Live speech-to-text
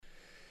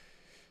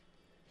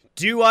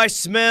Do I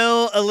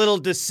smell a little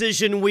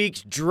decision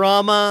week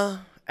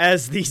drama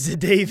as the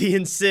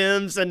Za'Davian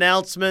Sims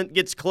announcement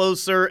gets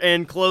closer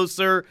and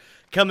closer,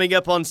 coming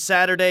up on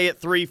Saturday at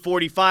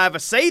 3:45? I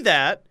say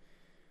that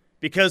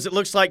because it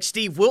looks like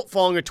Steve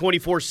Wiltfong of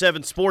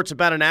 24/7 Sports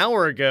about an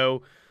hour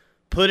ago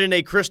put in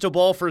a crystal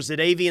ball for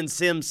Za'Davian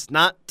Sims,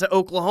 not to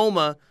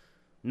Oklahoma,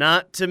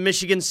 not to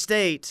Michigan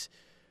State,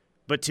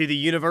 but to the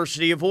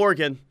University of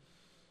Oregon.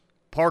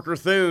 Parker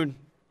Thune,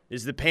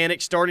 is the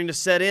panic starting to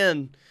set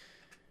in?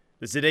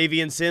 The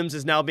Za'Davian Sims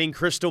is now being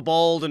crystal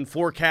balled and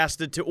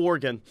forecasted to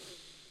Oregon.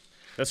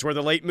 That's where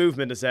the late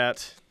movement is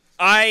at.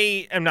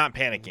 I am not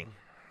panicking,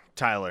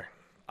 Tyler.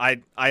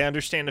 I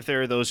understand if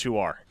there are those who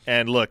are.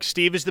 And look,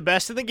 Steve is the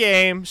best in the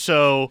game,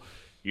 so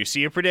you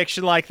see a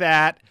prediction like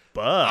that,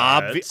 but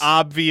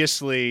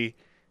obviously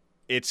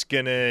it's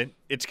gonna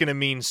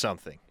mean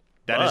something.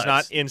 That is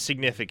not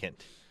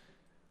insignificant.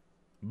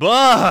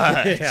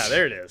 But yeah,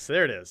 there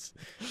it is.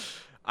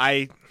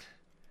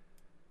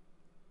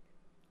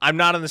 I'm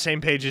not on the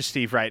same page as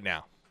Steve right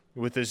now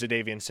with the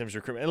Za'Davian Sims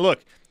recruitment. And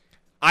look,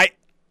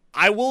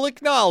 I will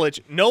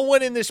acknowledge no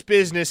one in this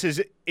business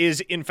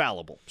is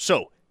infallible.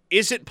 So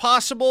is it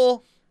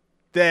possible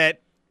that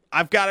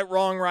I've got it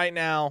wrong right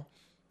now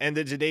and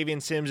that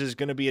Za'Davian Sims is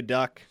going to be a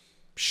duck?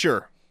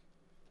 Sure.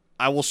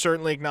 I will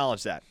certainly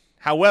acknowledge that.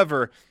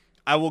 However,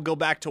 I will go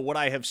back to what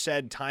I have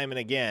said time and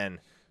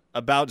again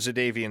about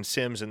Za'Davian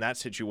Sims in that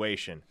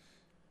situation.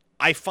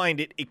 I find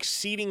it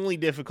exceedingly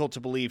difficult to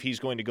believe he's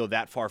going to go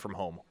that far from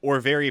home or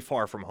very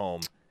far from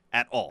home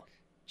at all.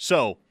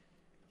 So,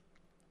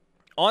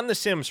 on the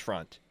Sims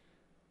front,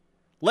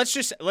 let's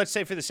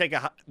say for the sake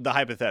of the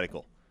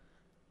hypothetical,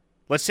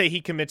 let's say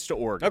he commits to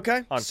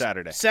Oregon on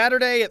Saturday.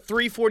 Saturday at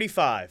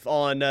 3:45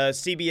 on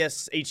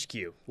CBS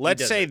HQ.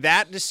 Let's say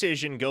that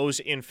decision goes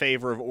in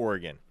favor of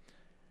Oregon.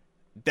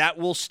 That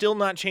will still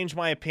not change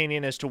my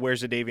opinion as to where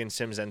Za'Davian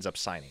Sims ends up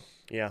signing.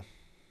 Yeah.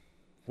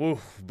 Ooh,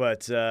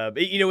 but,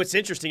 it's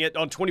interesting.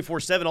 On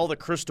 24/7, all the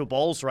crystal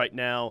balls right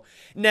now.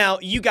 Now,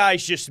 you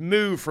guys just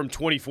moved from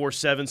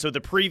 24/7, so the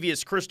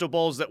previous crystal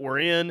balls that were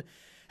in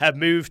have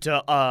moved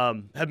to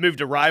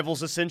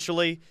rivals,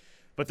 essentially.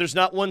 But there's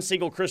not one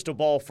single crystal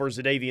ball for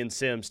Za'Davian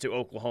Sims to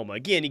Oklahoma.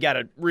 Again, you got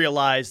to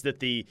realize that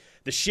the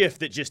shift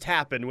that just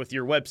happened with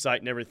your website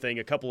and everything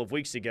a couple of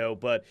weeks ago,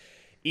 but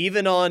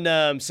even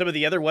on some of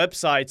the other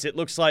websites, it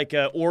looks like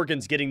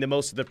Oregon's getting the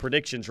most of the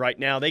predictions right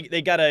now.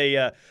 They got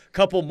a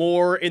couple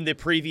more in the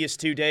previous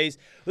 2 days.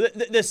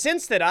 The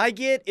sense that I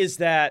get is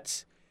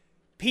that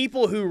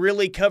people who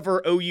really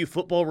cover OU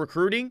football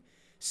recruiting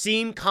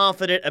seem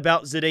confident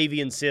about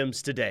Za'Davian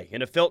Sims today and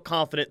have felt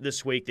confident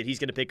this week that he's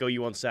going to pick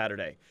OU on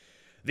Saturday.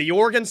 The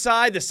Oregon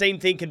side, the same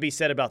thing can be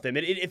said about them.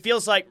 It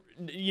feels like,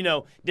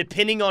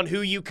 depending on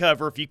who you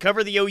cover, if you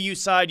cover the OU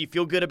side, you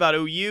feel good about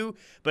OU,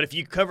 but if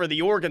you cover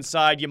the Oregon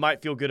side, you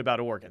might feel good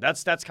about Oregon.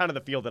 That's kind of the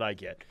feel that I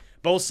get.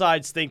 Both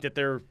sides think that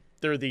they're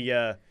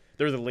the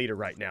leader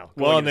right now.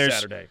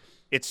 Saturday.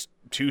 It's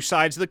two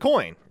sides of the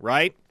coin,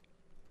 right?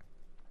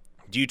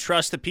 Do you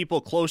trust the people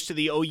close to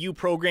the OU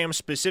program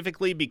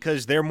specifically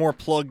because they're more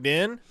plugged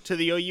in to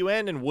the OU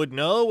end and would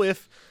know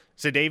if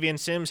Za'Davian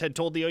Sims had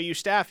told the OU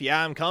staff,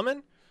 yeah, I'm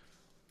coming?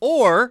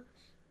 Or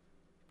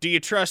do you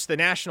trust the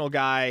national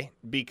guy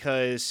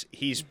because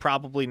he's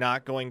probably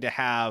not going to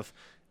have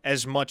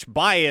as much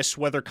bias,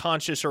 whether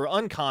conscious or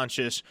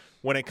unconscious,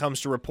 when it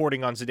comes to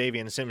reporting on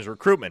Za'Davian Sims'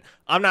 recruitment?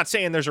 I'm not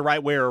saying there's a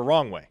right way or a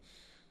wrong way.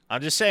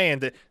 I'm just saying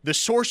that the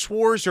source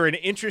wars are an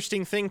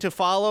interesting thing to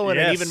follow and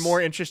an even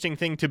more interesting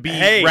thing to be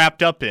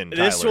wrapped up in,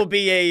 Tyler. This will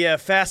be a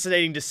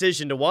fascinating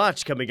decision to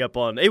watch coming up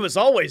on. It was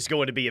always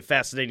going to be a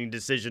fascinating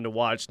decision to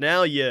watch.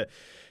 Now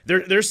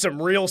there's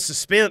some real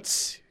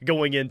suspense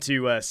going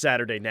into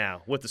Saturday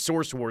now with the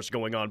source wars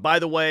going on. By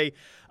the way,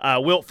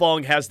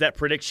 Wiltfong has that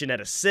prediction at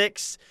a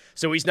 6,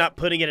 so he's not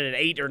putting it at an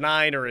 8 or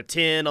 9 or a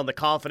 10 on the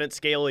confidence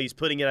scale. He's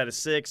putting it at a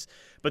 6.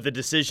 But the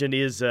decision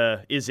is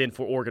in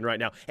for Oregon right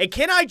now. And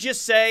can I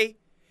just say,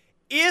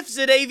 if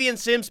Za'Davian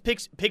Sims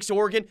picks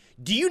Oregon,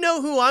 do you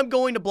know who I'm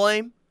going to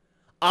blame?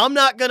 I'm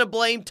not going to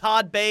blame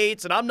Todd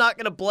Bates, and I'm not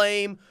going to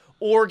blame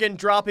Oregon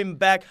dropping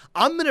back.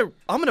 I'm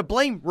gonna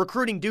blame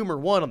Recruiting Doomer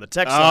 1 on the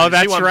text line. Oh,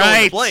 that's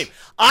right. Blame.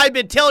 I've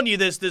been telling you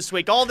this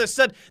week. All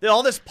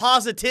this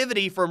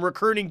positivity from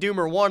Recruiting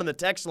Doomer 1 on the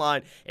text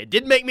line. It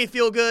didn't make me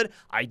feel good.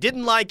 I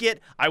didn't like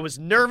it. I was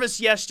nervous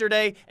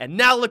yesterday, and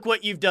now look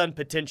what you've done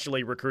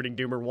potentially, Recruiting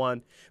Doomer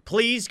 1.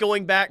 Please go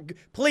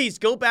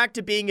back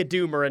to being a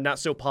doomer and not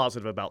so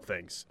positive about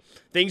things.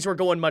 Things were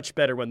going much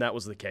better when that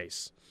was the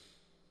case.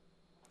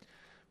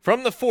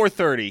 From the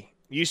 4:30.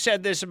 You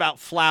said this about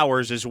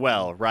Flowers as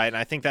well, right? And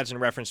I think that's in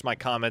reference to my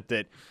comment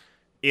that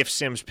if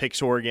Sims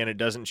picks Oregon, it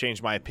doesn't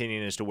change my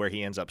opinion as to where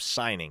he ends up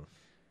signing.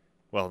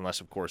 Well,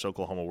 unless, of course,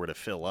 Oklahoma were to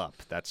fill up.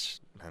 That's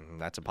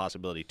a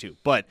possibility, too.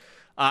 But,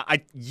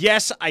 I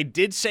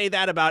did say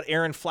that about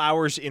Aaron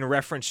Flowers in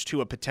reference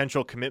to a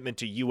potential commitment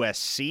to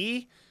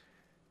USC.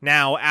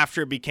 Now,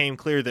 after it became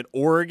clear that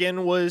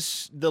Oregon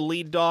was the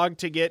lead dog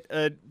to get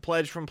a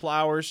pledge from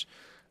Flowers,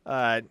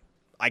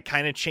 I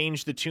kind of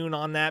changed the tune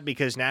on that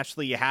because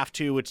naturally you have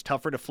to. It's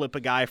tougher to flip a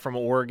guy from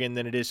Oregon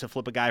than it is to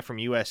flip a guy from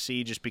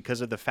USC just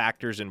because of the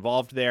factors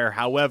involved there.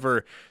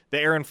 However, the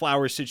Aaron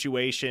Flowers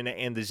situation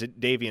and the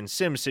Zadavian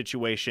Sims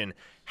situation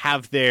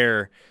have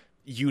their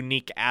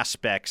unique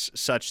aspects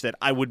such that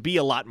I would be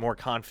a lot more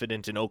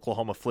confident in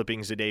Oklahoma flipping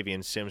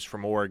Zadavian Sims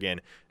from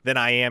Oregon than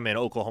I am in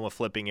Oklahoma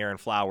flipping Aaron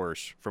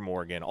Flowers from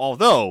Oregon.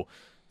 Although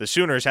the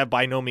Sooners have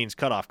by no means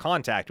cut off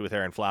contact with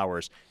Aaron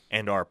Flowers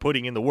and are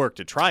putting in the work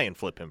to try and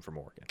flip him from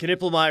Oregon.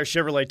 Knippelmeyer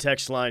Chevrolet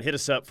text line. Hit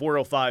us up,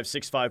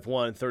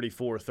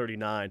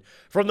 405-651-3439.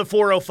 From the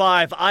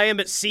 405, I am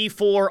at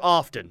C4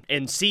 often,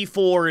 and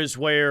C4 is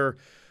where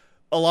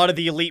a lot of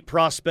the elite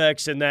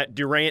prospects in that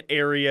Durant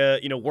area,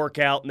 work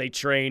out and they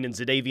train, and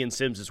Zadavian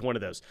Sims is one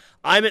of those.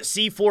 I'm at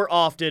C4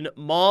 often.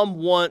 Mom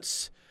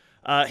wants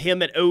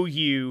him at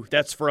OU.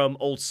 That's from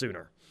Old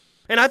Sooner.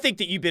 And I think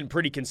that you've been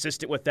pretty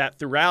consistent with that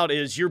throughout.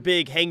 Is your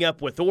big hang-up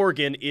with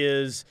Oregon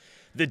is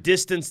the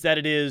distance that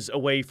it is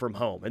away from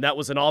home. And that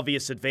was an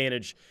obvious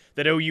advantage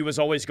that OU was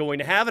always going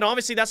to have, and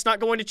obviously that's not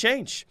going to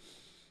change.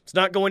 It's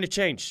not going to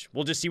change.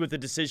 We'll just see what the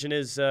decision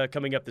is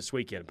coming up this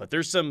weekend. But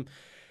there's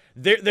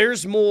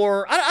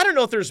more. I don't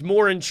know if there's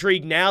more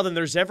intrigue now than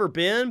there's ever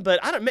been,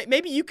 but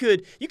maybe you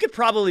could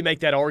probably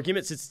make that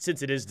argument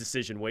since it is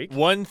decision week.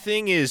 One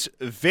thing is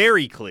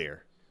very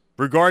clear,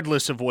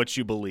 regardless of what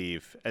you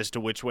believe as to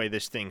which way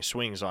this thing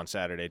swings on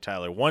Saturday,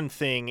 Tyler. One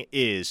thing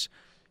is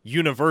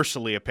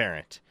universally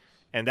apparent,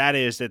 and that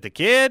is that the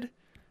kid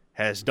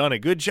has done a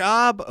good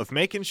job of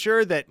making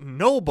sure that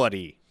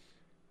nobody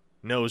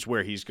knows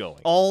where he's going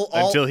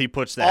until he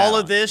puts that all on.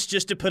 of this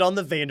just to put on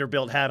the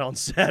Vanderbilt hat on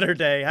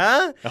Saturday,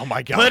 huh? Oh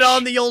my gosh. Put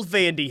on the old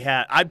Vandy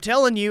hat. I'm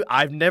telling you,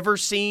 I've never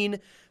seen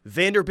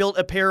Vanderbilt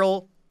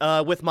apparel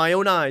with my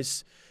own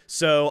eyes.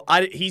 So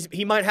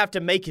he might have to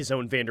make his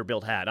own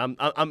Vanderbilt hat.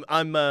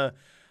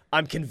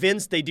 I'm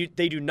convinced they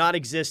do not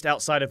exist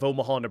outside of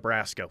Omaha,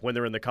 Nebraska when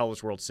they're in the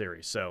College World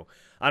Series. So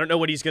I don't know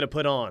what he's going to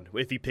put on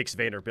if he picks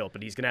Vanderbilt,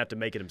 but he's going to have to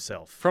make it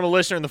himself. From a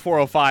listener in the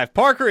 405,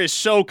 Parker is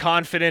so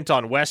confident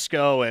on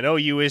Wesco and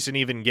OU isn't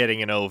even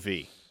getting an OV.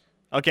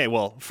 Okay,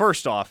 well,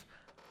 first off,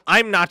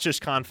 I'm not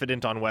just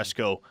confident on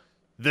Wesco.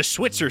 The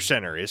Switzer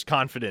Center is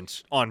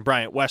confident on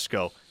Bryant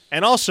Wesco.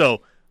 And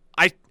also,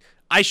 I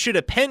should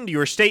append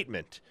your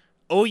statement.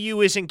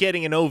 OU isn't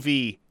getting an OV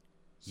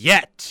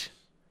yet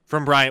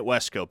from Bryant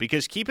Wesco,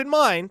 because keep in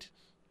mind,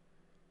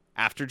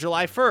 after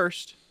July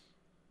 1st,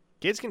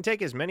 kids can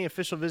take as many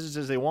official visits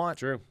as they want.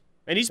 True.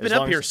 And he's been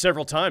up here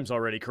several times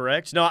already,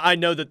 correct? No, I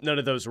know that none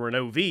of those were an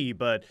OV,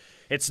 but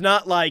it's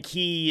not like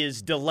he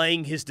is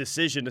delaying his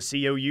decision to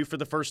see OU for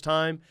the first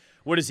time.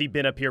 What has he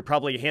been up here?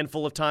 Probably a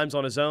handful of times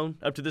on his own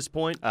up to this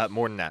point?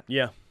 More than that.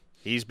 Yeah.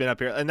 He's been up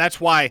here. And that's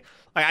why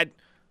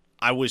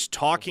I was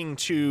talking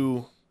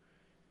to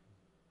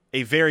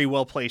a very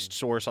well-placed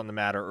source on the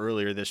matter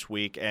earlier this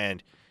week,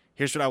 and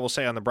here's what I will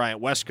say on the Bryant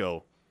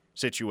Wesco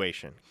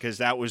situation, because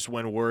that was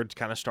when word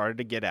kind of started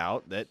to get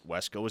out that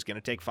Wesco was going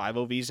to take 5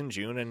 OVs in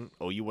June and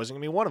OU wasn't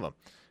going to be one of them.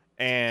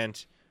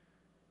 And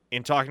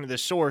in talking to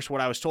this source,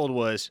 what I was told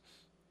was,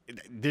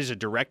 this is a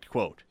direct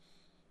quote,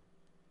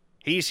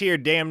 he's here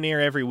damn near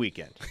every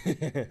weekend.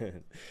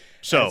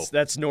 So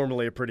that's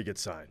normally a pretty good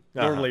sign.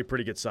 Normally a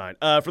pretty good sign.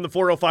 From the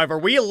 405, are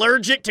we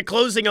allergic to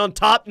closing on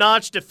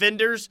top-notch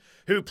defenders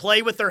who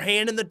play with their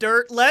hand in the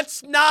dirt?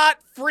 Let's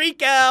not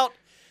freak out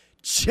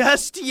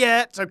just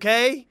yet,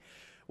 okay?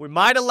 We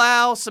might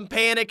allow some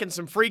panic and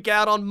some freak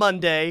out on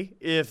Monday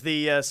if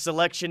the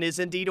selection is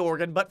indeed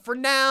Oregon. But for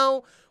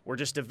now, we're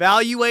just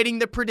evaluating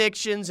the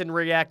predictions and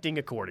reacting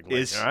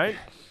accordingly. All right?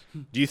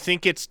 Do you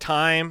think it's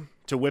time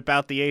to whip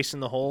out the ace in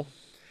the hole?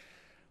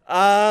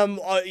 I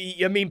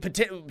mean,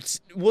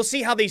 we'll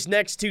see how these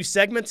next two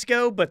segments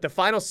go, but the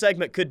final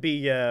segment could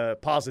be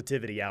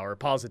positivity hour,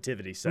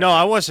 positivity segment. No,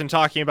 I wasn't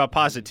talking about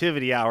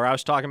positivity hour. I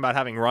was talking about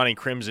having Ronnie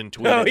Crimson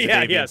tweet. Oh,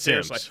 yeah,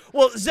 seriously.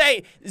 Well,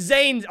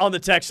 Zane on the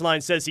text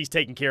line says he's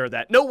taking care of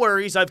that. No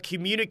worries. I've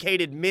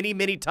communicated many,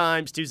 many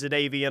times to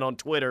Zadavian on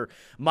Twitter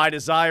my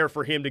desire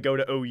for him to go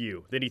to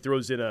OU. Then he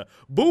throws in a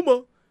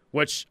boomer,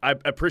 which I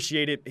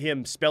appreciated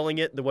him spelling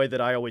it the way that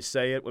I always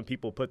say it when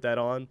people put that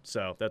on.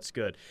 So that's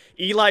good.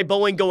 Eli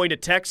Bowen going to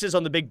Texas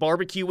on the big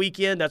barbecue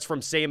weekend. That's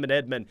from Sam and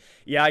Edmond.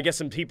 Yeah, I guess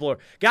some people are,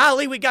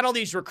 golly, we got all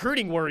these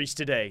recruiting worries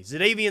today.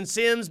 Zadavian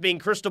Sims being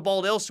crystal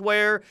balled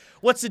elsewhere.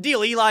 What's the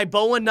deal? Eli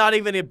Bowen not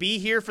even going to be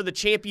here for the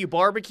Champ U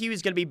barbecue.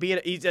 He's going to be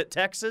he's at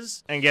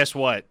Texas. And guess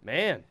what?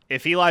 Man.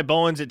 If Eli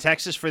Bowen's at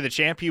Texas for the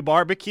Champ U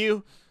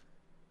barbecue,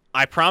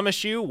 I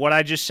promise you what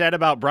I just said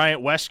about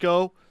Bryant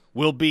Wesco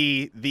will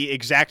be the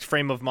exact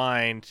frame of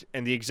mind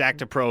and the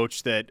exact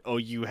approach that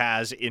OU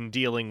has in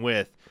dealing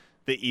with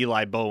the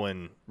Eli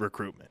Bowen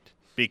recruitment.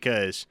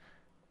 Because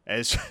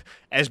as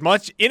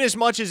much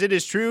as it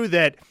is true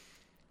that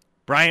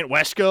Bryant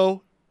Wesco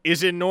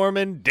is in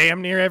Norman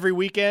damn near every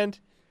weekend,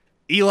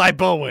 Eli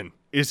Bowen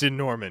is in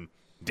Norman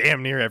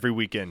damn near every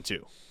weekend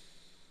too.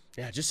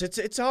 Yeah, just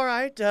it's all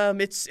right.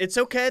 It's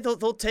okay.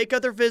 They'll take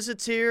other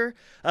visits here.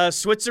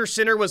 Switzer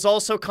Center was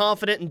also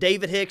confident in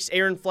David Hicks,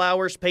 Aaron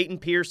Flowers, Peyton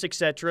Pierce,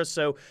 etc.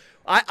 So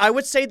I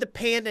would say the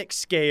panic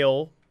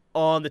scale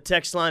on the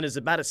text line is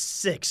about a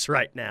 6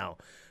 right now.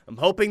 I'm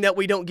hoping that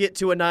we don't get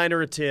to a 9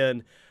 or a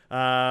 10.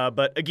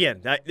 But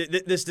again,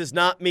 this does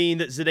not mean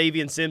that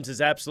Zadavian Sims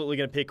is absolutely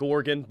going to pick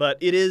Oregon, but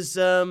it is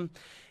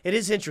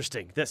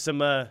interesting that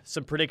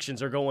some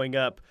predictions are going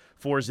up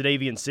for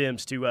Zadavian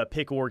Sims to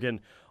pick Oregon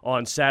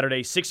on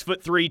Saturday.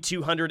 6'3",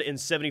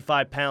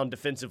 275-pound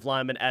defensive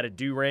lineman out of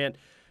Durant,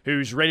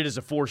 who's rated as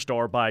a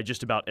 4-star by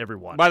just about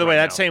everyone. By the way,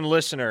 right that now. same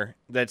listener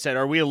that said,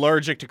 are we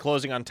allergic to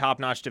closing on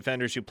top-notch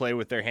defenders who play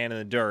with their hand in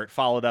the dirt,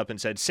 followed up and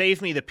said,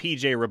 save me the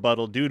PJ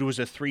rebuttal. Dude was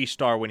a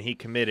 3-star when he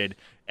committed,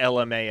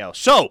 LMAO.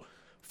 So,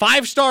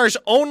 5 stars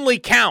only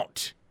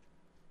count,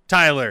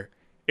 Tyler,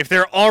 if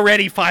they're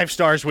already 5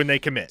 stars when they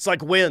commit. It's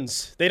like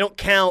wins. They don't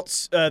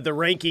count the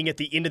ranking at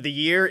the end of the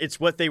year. It's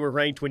what they were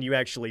ranked when you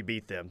actually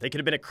beat them. They could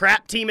have been a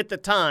crap team at the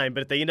time,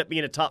 but if they end up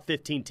being a top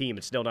 15 team,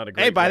 it's still not a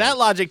great Hey, by win. that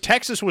logic,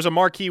 Texas was a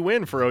marquee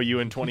win for OU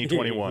in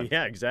 2021.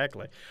 Yeah,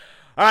 exactly.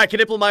 All right,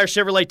 Knippelmeyer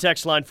Chevrolet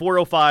text line,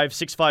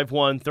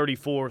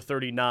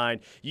 405-651-3439.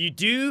 You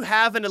do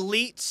have an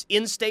elite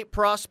in-state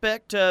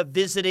prospect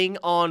visiting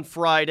on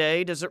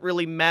Friday. Does it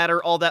really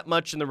matter all that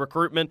much in the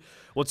recruitment?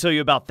 We'll tell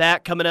you about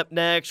that coming up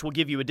next. We'll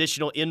give you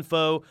additional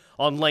info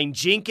on Lane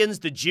Jenkins,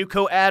 the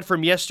JUCO ad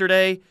from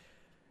yesterday,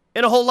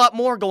 and a whole lot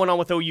more going on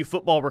with OU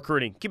football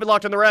recruiting. Keep it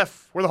locked on the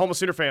Ref. We're the home of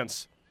Sooner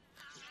fans.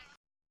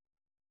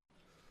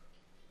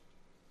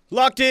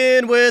 Locked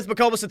in with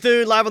McCOMAS and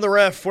THUNE, live on the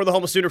Ref for the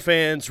home of Sooner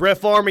fans.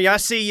 Ref Army, I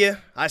see you.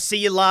 I see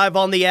you live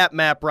on the app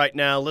map right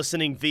now,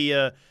 listening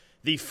via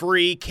the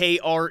free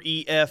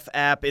KREF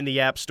app in the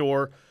App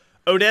Store.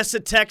 Odessa,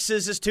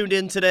 Texas is tuned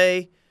in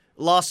today.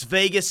 Las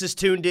Vegas is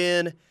tuned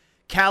in.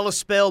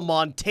 Kalispell,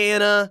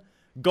 Montana.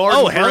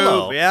 Garden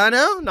hello. Grove. Yeah, I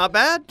know. Not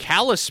bad.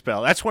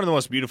 Kalispell, that's one of the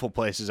most beautiful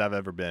places I've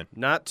ever been.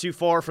 Not too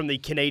far from the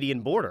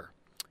Canadian border.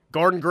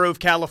 Garden Grove,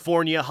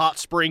 California. Hot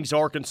Springs,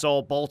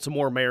 Arkansas.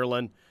 Baltimore,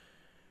 Maryland.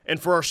 And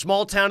for our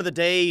small town of the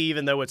day,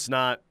 even though it's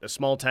not a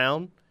small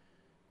town,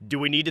 do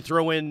we need to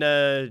throw in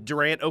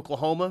Durant,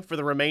 Oklahoma for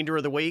the remainder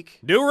of the week?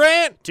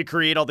 Durant! To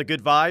create all the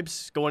good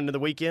vibes going into the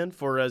weekend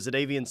for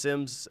Zadavian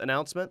Sims'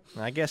 announcement?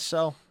 I guess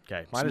so.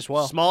 Okay. Might as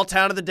well. Small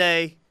town of the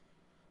day,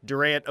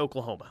 Durant,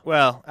 Oklahoma.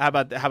 Well, how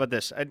about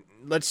this?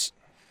 Let's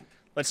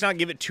not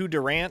give it to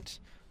Durant.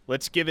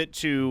 Let's give it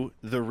to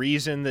the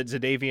reason that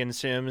Zadavian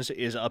Sims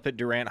is up at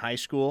Durant High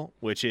School,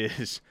 which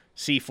is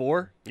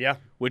C4. Yeah.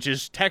 Which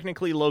is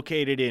technically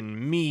located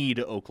in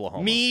Meade,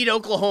 Oklahoma. Meade,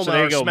 Oklahoma. So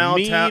there you go. Small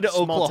Meade, town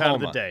Oklahoma. of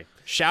the day.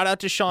 Shout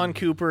out to Sean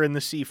Cooper and the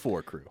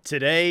C4 crew.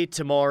 Today,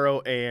 tomorrow,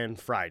 and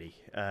Friday.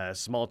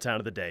 Small town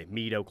of the day,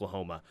 Meade,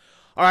 Oklahoma.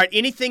 All right,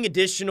 anything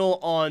additional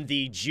on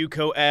the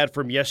JUCO ad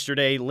from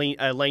yesterday,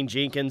 Lane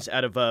Jenkins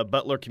out of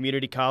Butler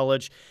Community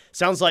College?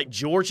 Sounds like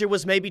Georgia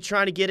was maybe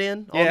trying to get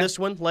in on this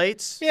one,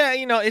 Lates. Yeah,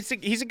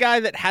 he's a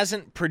guy that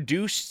hasn't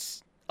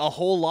produced a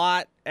whole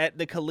lot at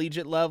the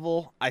collegiate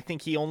level. I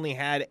think he only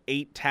had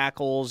 8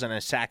 tackles and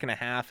a sack and a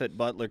half at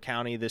Butler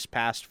County this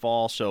past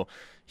fall, so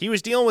he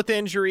was dealing with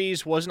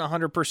injuries, wasn't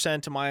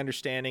 100% to my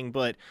understanding,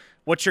 but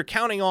what you're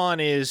counting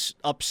on is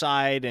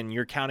upside, and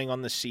you're counting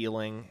on the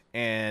ceiling,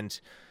 and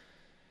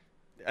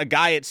a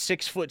guy at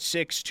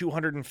 6'6",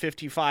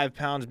 255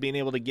 pounds, being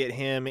able to get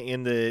him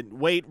in the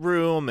weight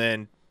room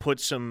and put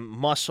some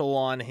muscle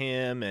on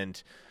him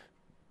and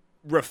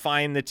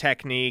refine the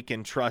technique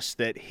and trust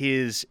that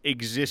his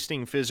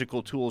existing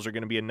physical tools are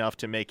going to be enough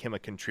to make him a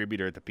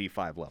contributor at the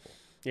P5 level.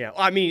 Yeah,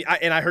 I mean,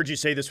 I heard you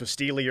say this with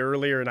Steely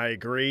earlier, and I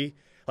agree.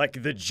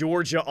 Like, the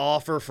Georgia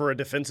offer for a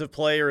defensive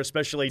player,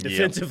 especially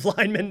defensive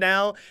lineman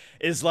now,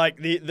 is like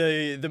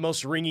the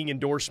most ringing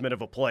endorsement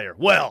of a player.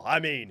 Well, I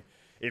mean,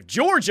 if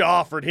Georgia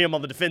offered him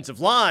on the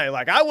defensive line,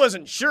 like, I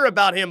wasn't sure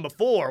about him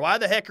before. Why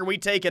the heck are we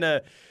taking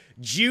a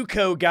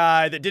JUCO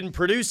guy that didn't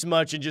produce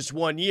much in just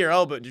 1 year?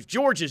 Oh, but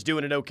Georgia's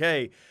doing it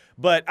okay.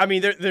 But, I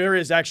mean, there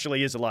is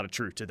a lot of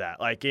truth to that.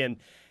 Like, and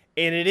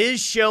it is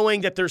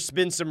showing that there's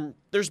been some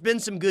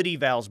good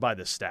evals by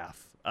the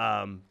staff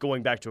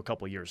going back to a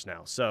couple years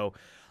now. So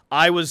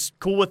I was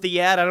cool with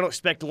the ad. I don't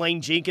expect Lane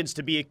Jenkins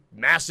to be a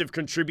massive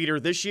contributor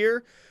this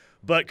year,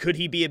 but could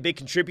he be a big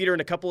contributor in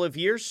a couple of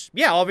years?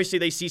 Yeah, obviously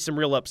they see some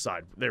real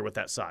upside there with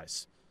that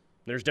size.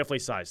 There's definitely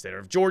size there.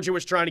 If Georgia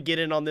was trying to get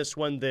in on this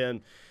one,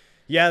 then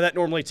yeah, that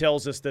normally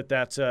tells us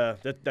that's a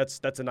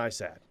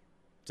nice ad.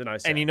 It's a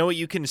nice ad. And you know what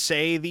you can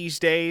say these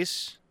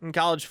days in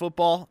college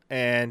football,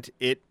 and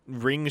it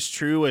rings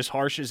true as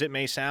harsh as it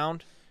may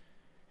sound?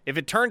 If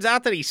it turns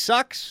out that he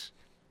sucks,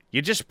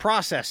 you just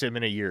process him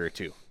in a year or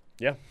two.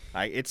 Yeah.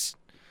 It's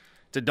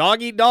a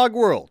dog-eat-dog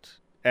world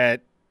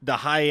at the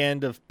high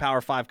end of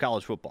Power 5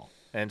 college football.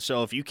 And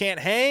so if you can't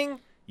hang,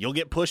 you'll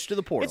get pushed to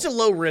the portal. It's a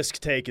low-risk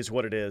take is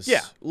what it is.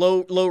 Yeah.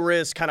 Low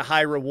risk, kind of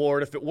high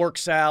reward. If it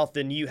works out,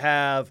 then you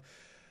have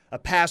a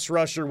pass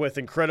rusher with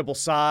incredible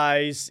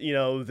size,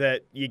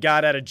 that you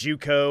got out of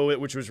JUCO,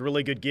 which was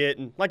really good get.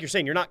 And like you're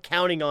saying, you're not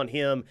counting on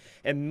him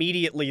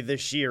immediately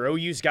this year.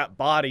 OU's got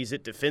bodies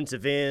at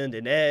defensive end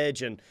and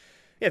edge, and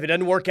if it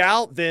doesn't work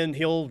out, then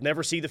he'll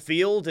never see the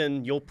field,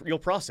 and you'll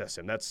process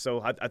him.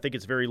 I think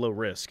it's very low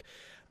risk.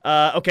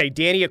 Okay,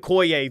 Danny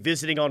Okoye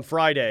visiting on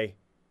Friday,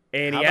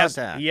 and How about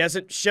that? he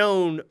hasn't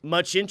shown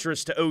much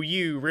interest to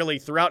OU really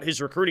throughout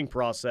his recruiting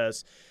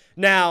process.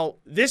 Now,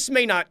 this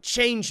may not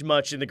change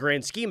much in the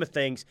grand scheme of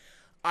things.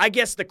 I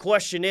guess the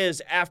question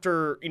is,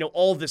 after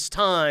all this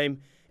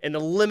time and the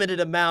limited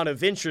amount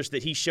of interest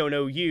that he's shown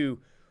OU,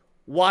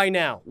 why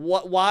now?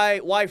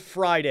 Why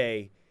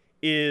Friday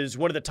is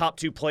one of the top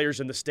 2 players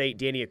in the state,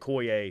 Danny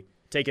Okoye,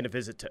 taking a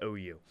visit to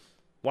OU?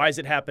 Why is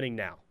it happening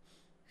now?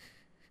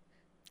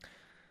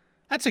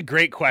 That's a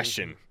great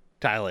question,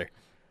 Tyler.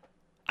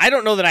 I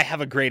don't know that I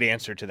have a great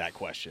answer to that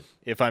question,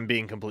 if I'm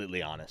being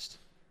completely honest.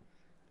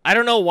 I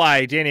don't know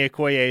why Danny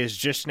Okoye is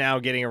just now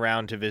getting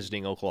around to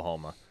visiting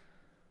Oklahoma.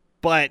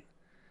 But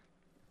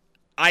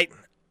I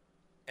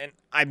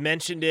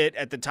mentioned it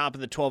at the top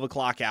of the 12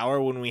 o'clock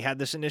hour when we had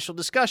this initial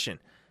discussion.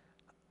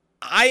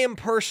 I am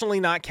personally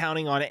not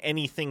counting on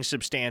anything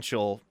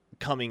substantial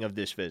coming of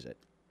this visit.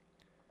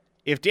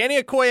 If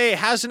Danny Okoye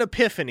has an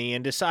epiphany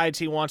and decides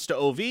he wants to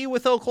OV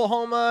with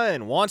Oklahoma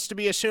and wants to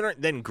be a Sooner,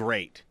 then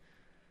great.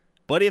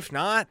 But if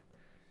not,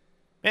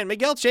 man,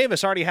 Miguel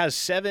Chavis already has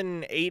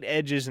 7-8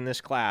 edges in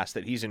this class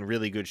that he's in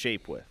really good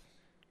shape with.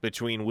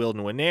 Between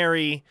Wilden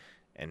Winery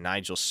and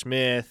Nigel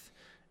Smith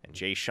and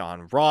Jay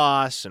Sean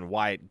Ross and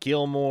Wyatt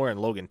Gilmore and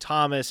Logan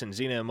Thomas and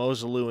Zena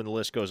Mosalou, and the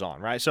list goes on,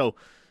 right? So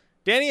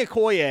Danny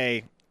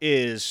Okoye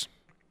is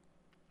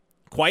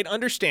quite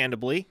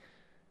understandably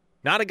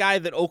not a guy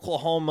that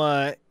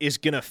Oklahoma is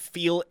going to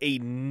feel a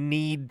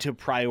need to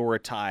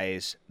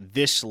prioritize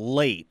this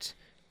late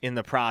in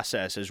the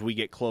process as we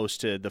get close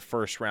to the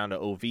first round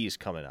of OVs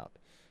coming up.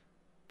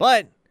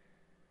 But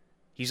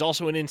he's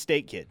also an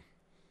in-state kid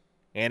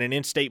and an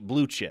in-state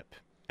blue chip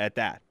at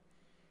that.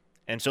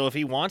 And so if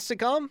he wants to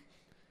come,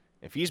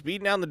 if he's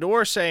beating down the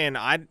door saying,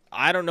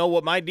 I don't know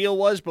what my deal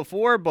was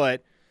before,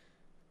 but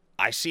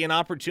I see an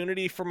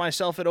opportunity for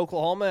myself at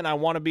Oklahoma and I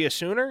want to be a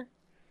Sooner,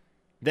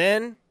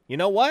 then you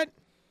know what?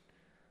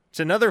 It's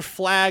another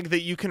flag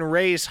that you can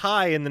raise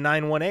high in the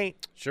 918.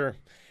 Sure.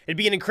 It'd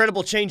be an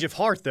incredible change of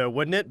heart, though,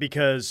 wouldn't it?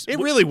 Because it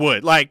really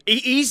would. Like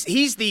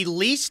he's the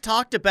least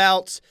talked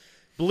about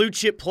blue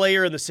chip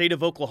player in the state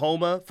of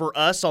Oklahoma for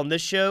us on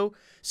this show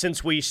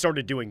since we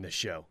started doing this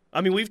show.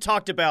 I mean, we've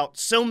talked about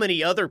so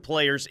many other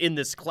players in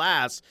this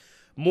class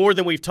more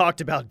than we've talked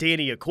about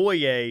Danny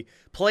Okoye,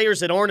 players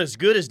that aren't as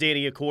good as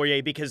Danny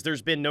Okoye because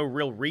there's been no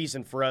real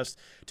reason for us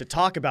to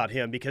talk about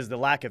him because of the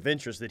lack of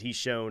interest that he's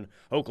shown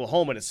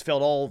Oklahoma, and it's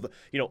felt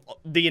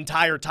the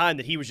entire time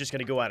that he was just going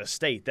to go out of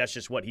state. That's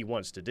just what he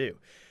wants to do.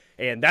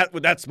 And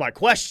that's my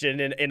question.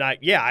 And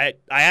I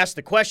asked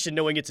the question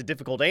knowing it's a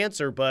difficult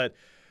answer, but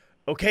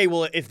okay,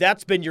 well, if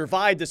that's been your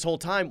vibe this whole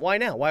time, why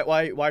now?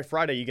 Why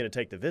Friday are you going to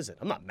take the visit?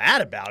 I'm not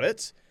mad about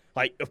it.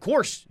 Like, of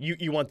course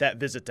you want that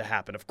visit to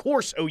happen. Of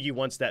course OU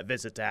wants that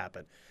visit to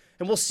happen.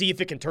 And we'll see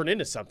if it can turn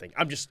into something.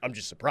 I'm just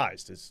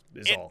surprised is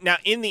all. Now,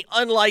 in the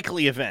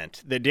unlikely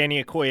event that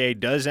Danny Okoye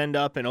does end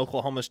up in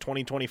Oklahoma's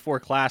 2024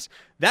 class,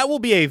 that will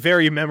be a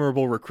very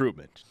memorable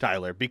recruitment,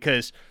 Tyler,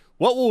 because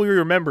what will we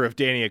remember of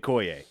Danny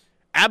Okoye?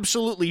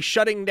 Absolutely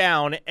shutting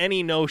down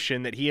any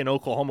notion that he and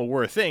Oklahoma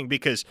were a thing,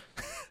 because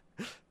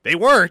they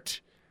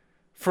weren't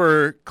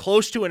for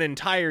close to an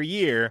entire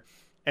year,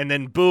 and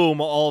then boom,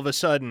 all of a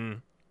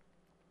sudden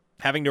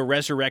having to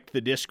resurrect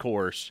the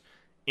discourse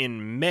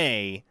in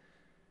May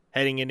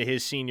heading into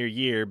his senior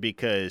year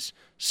because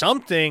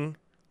something,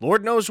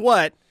 Lord knows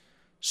what,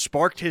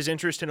 sparked his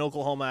interest in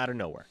Oklahoma out of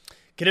nowhere.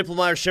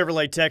 Knippelmeyer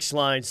Chevrolet text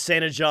line,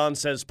 Santa John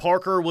says,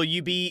 Parker, will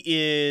you be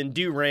in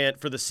Durant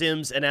for the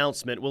Sims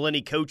announcement? Will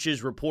any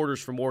coaches, reporters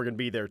from Oregon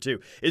be there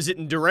too? Is it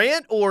in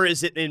Durant or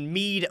is it in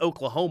Meade,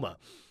 Oklahoma,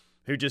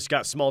 who just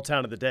got small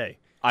town of the day?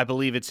 I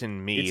believe it's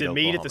in Meade, It's in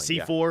Meade at the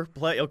C4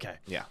 play? Okay.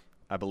 Yeah,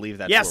 I believe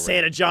that's yeah,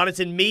 Santa John, it's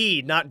in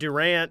Meade, not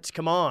Durant.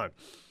 Come on.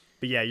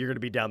 But yeah, you're going to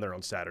be down there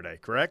on Saturday,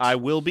 correct? I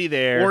will be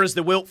there. Or is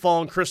the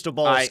Wiltfong crystal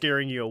ball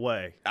scaring you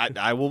away?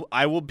 I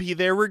will be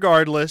there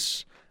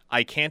regardless.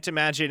 I can't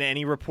imagine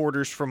any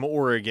reporters from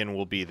Oregon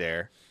will be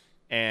there.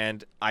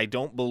 And I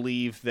don't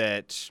believe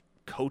that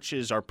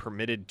coaches are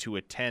permitted to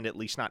attend, at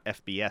least not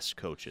FBS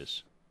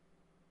coaches.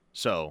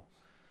 So,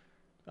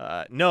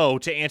 no,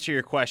 to answer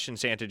your question,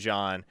 Santa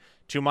John,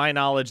 to my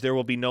knowledge, there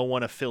will be no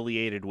one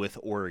affiliated with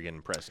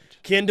Oregon present.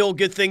 Kendall,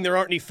 good thing there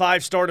aren't any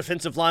five-star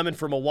defensive linemen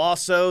from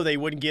Owasso. They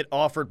wouldn't get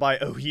offered by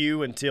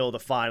OU until the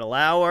final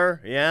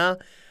hour. Yeah.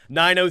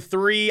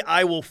 903,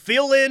 I will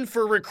fill in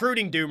for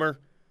recruiting Doomer.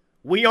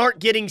 We aren't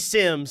getting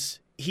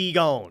Sims. He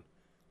gone.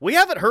 We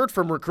haven't heard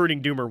from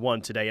recruiting Doomer 1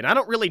 today, and I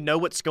don't really know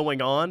what's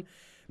going on.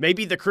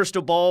 Maybe the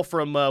crystal ball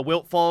from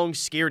Wiltfong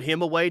scared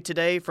him away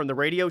today from the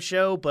radio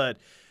show, but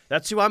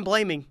that's who I'm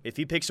blaming if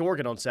he picks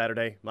Oregon on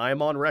Saturday. I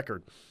am on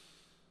record.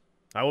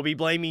 I will be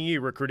blaming you,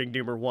 recruiting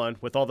Doomer 1,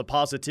 with all the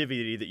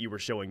positivity that you were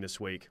showing this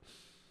week.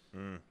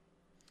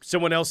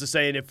 Someone else is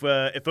saying if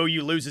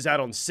OU loses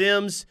out on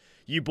Sims,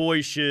 you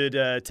boys should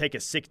take a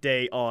sick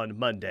day on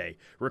Monday.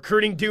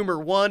 Recruiting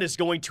Doomer 1 is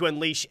going to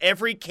unleash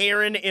every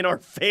Karen in our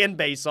fan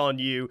base on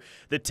you.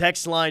 The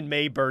text line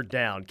may burn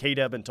down.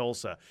 K-Dub in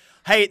Tulsa.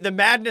 Hey, the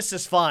madness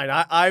is fine.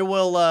 I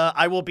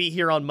will be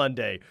here on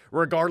Monday,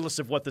 regardless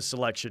of what the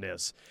selection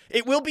is.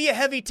 It will be a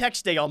heavy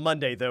text day on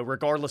Monday, though,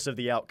 regardless of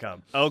the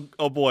outcome.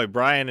 Oh boy,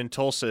 Brian in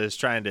Tulsa is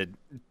trying to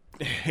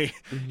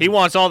he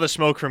wants all the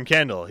smoke from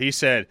Kendall. He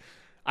said,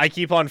 I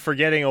keep on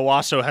forgetting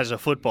Owasso has a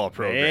football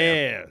program.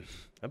 Man,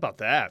 how about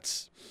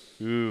that?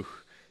 Ooh.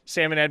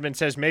 Sam and Edmond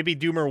says maybe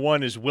Doomer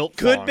 1 is Wilt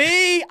Could Fong.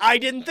 be. I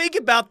didn't think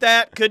about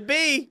that. Could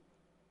be.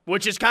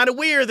 Which is kind of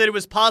weird that it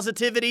was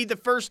positivity the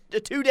first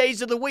 2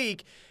 days of the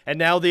week, and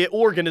now the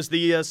Oregon is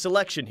the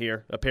selection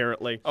here,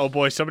 apparently. Oh,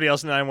 boy, somebody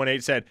else in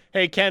 918 said,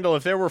 hey, Kendall,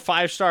 if there were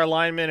 5-star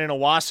linemen in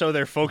Owasso,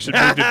 their folks would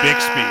move to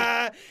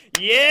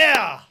Bixby.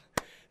 Yeah.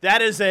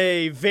 That is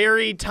a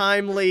very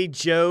timely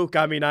joke.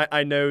 I mean,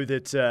 I know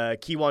that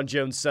Kewan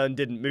Jones' son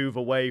didn't move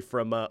away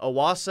from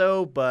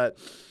Owasso, but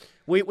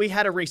we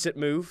had a recent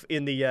move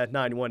in the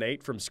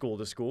 918 from school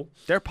to school.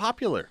 They're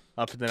popular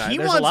up in the 9.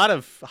 There's a lot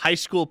of high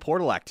school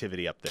portal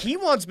activity up there.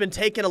 Kewan's been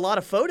taking a lot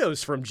of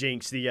photos from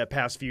Jinx the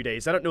past few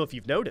days. I don't know if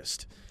you've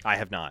noticed. I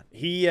have not.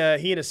 He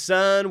and his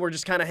son were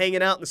just kind of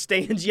hanging out in the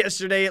stands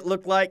yesterday. It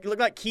looked like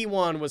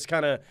Kewan was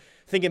kind of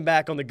thinking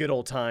back on the good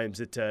old times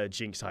at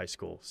Jinx High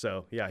School.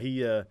 So, yeah,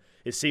 he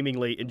is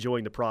seemingly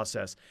enjoying the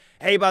process.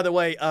 Hey, by the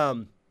way,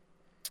 I've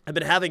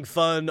been having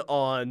fun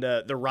on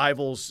the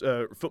Rivals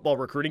football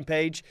recruiting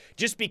page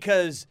just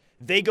because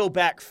they go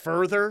back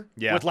further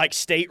with like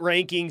state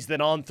rankings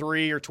than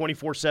On3 or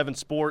 24/7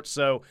 Sports.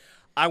 So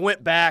I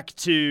went back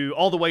to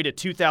all the way to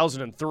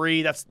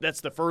 2003.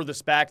 That's the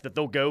furthest back that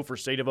they'll go for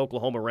state of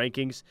Oklahoma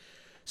rankings.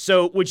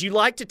 So would you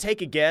like to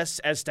take a guess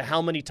as to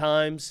how many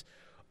times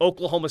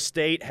Oklahoma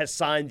State has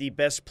signed the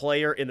best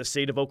player in the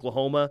state of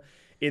Oklahoma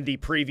in the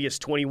previous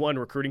 21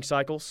 recruiting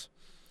cycles?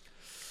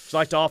 Would you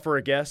like to offer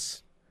a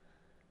guess?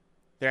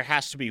 There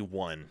has to be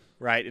one,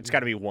 right? It's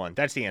got to be one.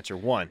 That's the answer,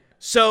 one.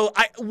 So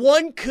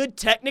one could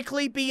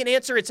technically be an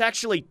answer. It's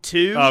actually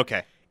two. Oh,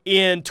 okay.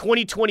 In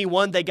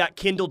 2021, they got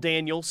Kendall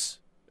Daniels.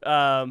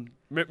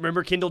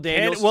 Remember Kendall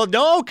Daniels? Well,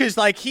 no, because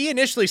like he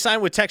initially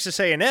signed with Texas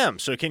A&M.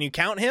 So can you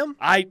count him?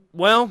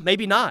 Well,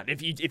 maybe not.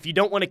 If you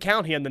don't want to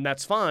count him, then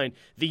that's fine.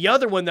 The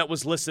other one that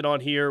was listed on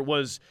here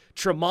was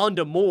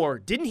Tremonda Moore.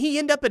 Didn't he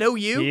end up at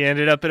OU? He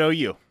ended up at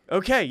OU.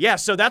 Okay, yeah,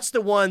 so that's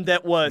the one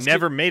that was...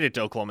 Never made it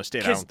to Oklahoma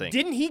State, I don't think.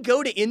 Didn't he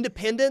go to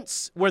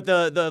Independence where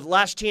the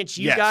Last Chance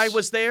U guy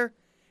was there?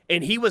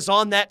 And he was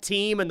on that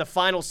team in the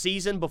final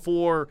season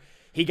before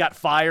he got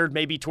fired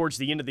maybe towards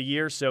the end of the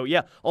year. So,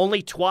 yeah,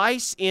 only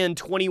twice in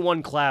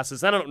 21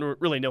 classes. I don't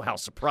really know how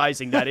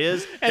surprising that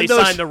is. They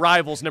signed the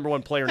Rivals'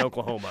 #1 player in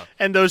Oklahoma.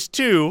 And those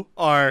two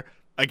are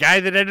a guy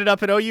that ended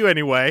up at OU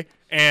anyway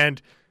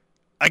and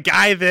a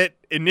guy that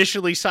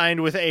initially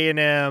signed with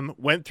A&M,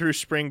 went through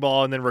spring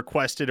ball, and then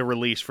requested a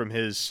release from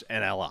his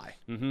NLI.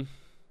 Mm-hmm.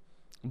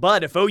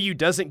 But if OU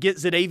doesn't get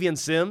Zadavian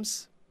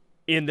Sims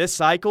in this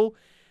cycle,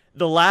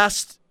 the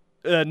last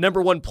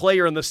 #1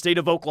 player in the state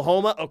of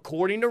Oklahoma,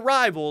 according to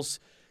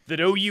Rivals, that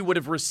OU would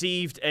have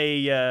received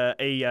a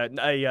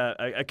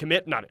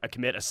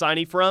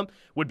signee from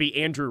would be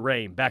Andrew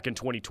Rame back in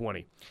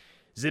 2020.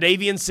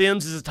 Zadavian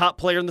Sims is a top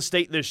player in the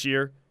state this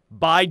year.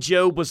 By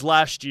Job was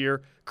last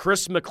year.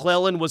 Chris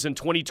McClellan was in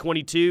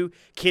 2022.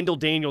 Kendall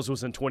Daniels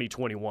was in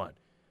 2021.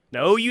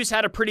 Now, OU's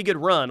had a pretty good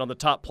run on the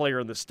top player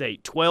in the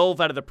state, 12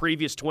 out of the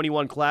previous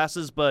 21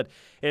 classes, but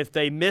if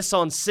they miss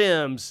on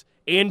Sims,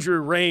 Andrew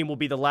Rame will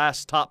be the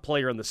last top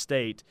player in the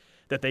state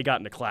that they got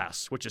in the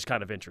class, which is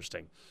kind of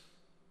interesting.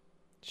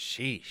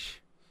 Sheesh.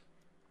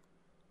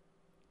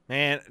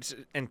 Man,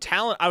 and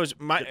talent.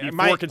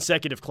 Four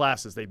consecutive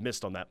classes they've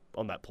missed on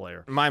that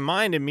player. My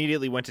mind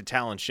immediately went to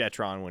Talon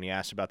Shetron when he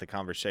asked about the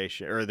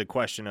conversation or the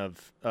question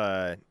of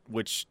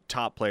which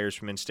top players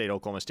from in-state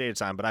Oklahoma State had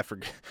signed. But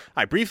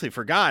I briefly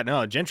forgot.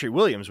 No, Gentry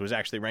Williams was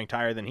actually ranked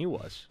higher than he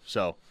was.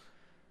 So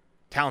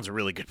Talon's a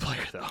really good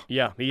player, though.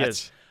 Yeah, he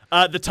is.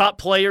 The top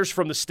players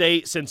from the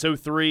state since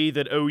 2003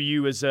 that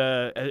OU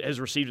has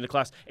received in the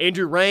class: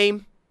 Andrew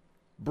Rame,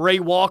 Bray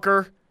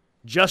Walker,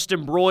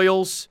 Justin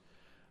Broyles,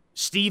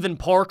 Stephen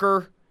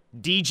Parker,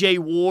 DJ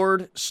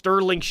Ward,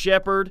 Sterling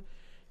Shepard,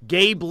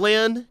 Gabe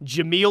Lynn,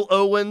 Jameel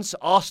Owens,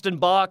 Austin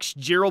Box,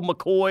 Gerald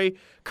McCoy,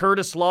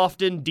 Curtis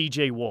Lofton,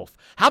 DJ Wolf.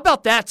 How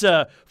about that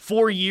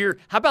 4-year?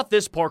 How about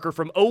this, Parker,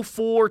 from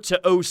 04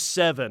 to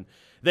 07?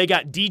 They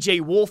got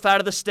DJ Wolf out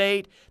of the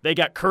state. They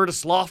got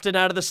Curtis Lofton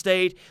out of the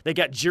state. They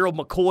got Gerald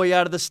McCoy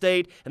out of the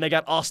state, and they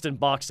got Austin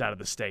Box out of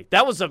the state.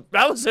 That was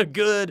a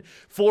good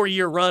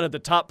 4-year run of the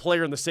top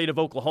player in the state of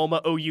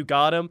Oklahoma. OU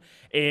got him,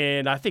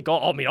 and I think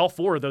all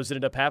 4 of those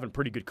ended up having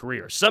pretty good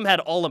careers. Some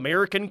had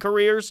All-American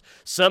careers.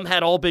 Some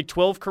had All Big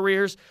 12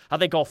 careers. I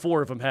think all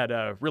 4 of them had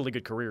really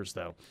good careers,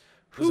 though.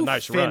 It was a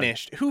nice run.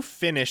 Who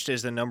finished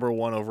as the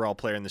 #1 overall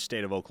player in the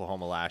state of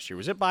Oklahoma last year?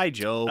 Was it By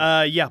Job?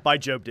 Yeah, By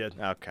Job did.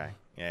 Okay,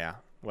 yeah.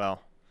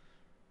 Well,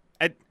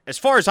 as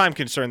far as I'm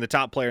concerned, the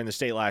top player in the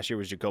state last year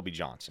was Jacoby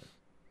Johnson.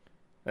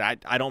 I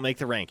don't make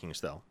the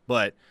rankings, though.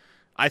 But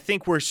I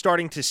think we're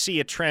starting to see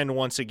a trend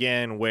once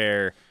again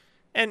where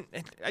And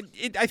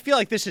I feel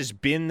like this has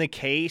been the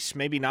case,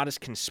 maybe not as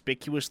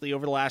conspicuously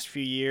over the last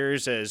few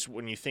years as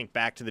when you think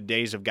back to the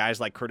days of guys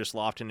like Curtis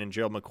Lofton and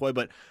Gerald McCoy,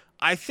 but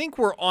I think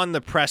we're on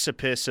the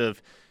precipice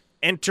of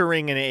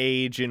entering an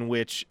age in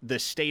which the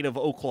state of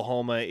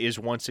Oklahoma is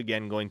once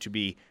again going to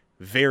be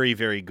very,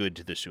 very good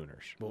to the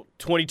Sooners. Well,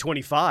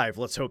 2025,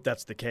 let's hope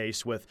that's the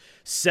case, with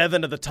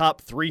 7 of the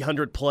top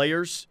 300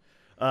 players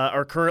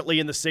are currently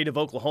in the state of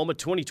Oklahoma.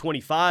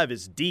 2025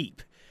 is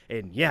deep.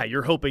 And, yeah,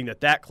 you're hoping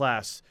that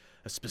class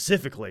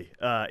specifically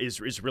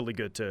is really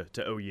good to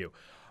OU.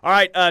 All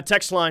right,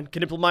 text line,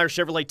 Knippelmeyer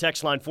Chevrolet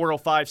text line,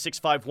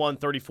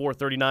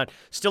 405-651-3439.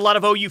 Still a lot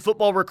of OU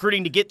football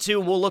recruiting to get to,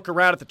 and we'll look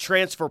around at the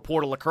transfer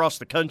portal across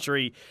the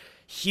country.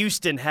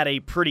 Houston had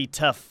a pretty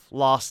tough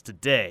loss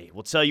today.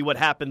 We'll tell you what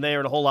happened there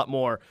and a whole lot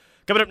more.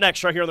 Coming up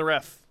next right here on The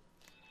Ref.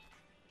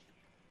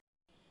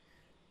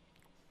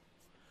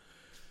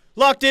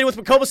 Locked in with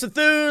McCOMAS and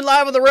Thune,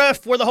 live on The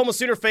Ref. We're the home of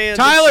Sooner fans.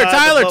 Tyler.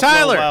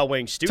 Wild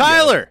Wings studio.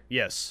 Tyler.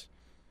 Yes.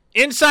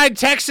 Inside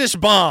Texas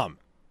bomb.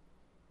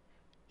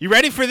 You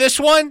ready for this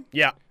one?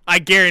 Yeah. I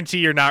guarantee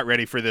you're not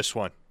ready for this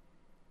one.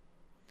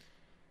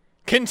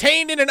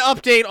 Contained in an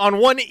update on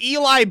one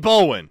Eli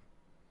Bowen,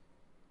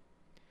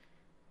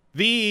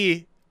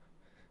 and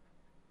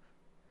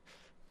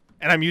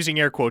I'm using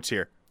air quotes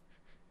here,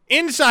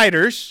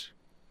 insiders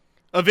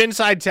of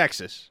Inside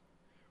Texas,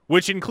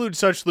 which include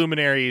such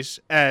luminaries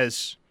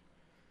as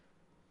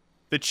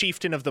the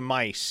chieftain of the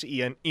mice,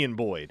 Ian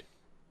Boyd,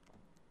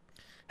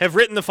 have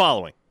written the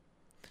following.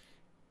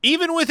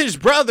 Even with his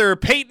brother,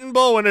 Peyton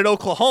Bowen at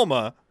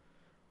Oklahoma,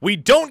 we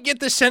don't get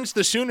the sense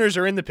the Sooners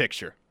are in the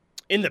picture.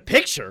 In the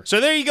picture?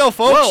 So there you go,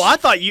 folks. Whoa, I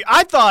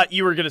thought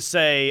you were going to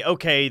say,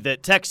 okay,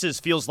 that Texas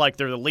feels like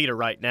they're the leader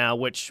right now,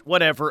 which,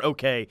 whatever,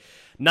 okay.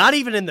 Not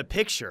even in the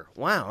picture.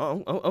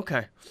 Wow,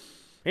 okay.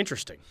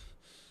 Interesting.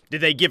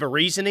 Did they give a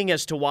reasoning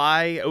as to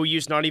why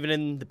OU's not even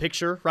in the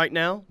picture right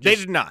now? They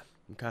did not.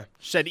 Okay.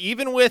 Said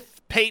even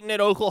with Peyton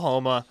at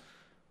Oklahoma,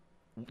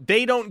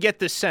 they don't get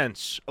the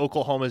sense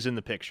Oklahoma's in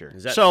the picture.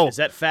 Is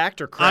that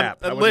fact or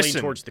crap? I would lean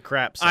towards the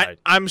crap side.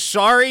 I'm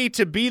sorry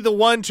to be the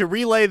one to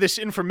relay this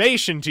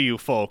information to you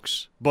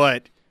folks,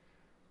 but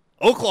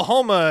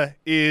Oklahoma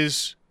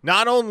is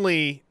not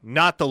only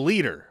not the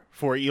leader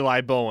for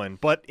Eli Bowen,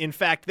 but in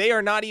fact they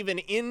are not even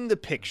in the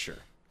picture.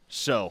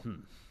 So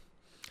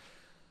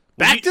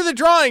back to the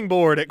drawing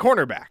board at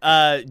cornerback.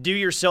 Do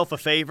yourself a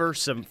favor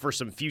for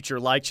some future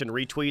likes and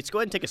retweets. Go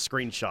ahead and take a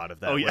screenshot of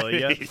that, will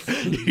you?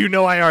 You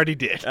know I already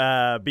did.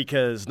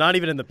 Because not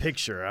even in the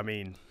picture. I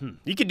mean,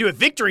 you could do a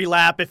victory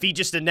lap if he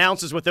just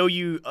announces with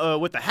OU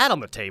with the hat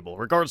on the table,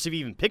 regardless if he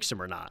even picks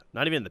him or not.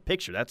 Not even in the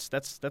picture.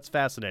 That's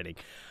fascinating.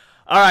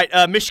 All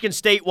right, Michigan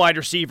State wide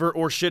receiver,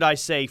 or should I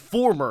say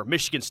former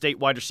Michigan State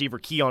wide receiver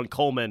Keon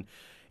Coleman,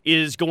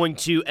 is going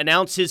to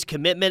announce his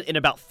commitment in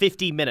about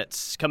 50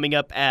 minutes, coming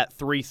up at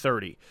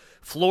 3:30.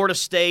 Florida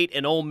State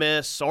and Ole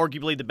Miss,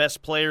 arguably the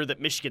best player that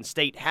Michigan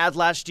State had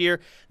last year.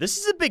 This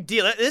is a big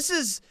deal.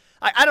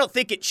 I don't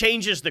think it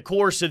changes the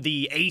course of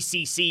the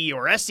ACC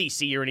or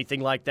SEC or anything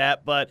like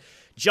that, but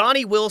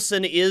Johnny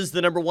Wilson is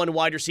the number 1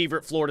 wide receiver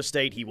at Florida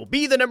State. He will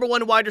be the number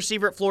 1 wide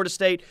receiver at Florida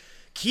State.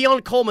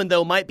 Keon Coleman,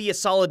 though, might be a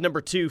solid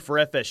number 2 for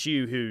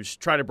FSU, who's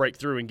trying to break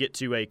through and get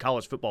to a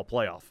college football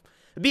playoff.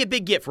 It'd be a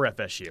big get for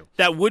FSU.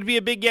 That would be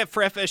a big get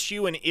for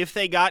FSU, and if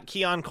they got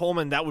Keon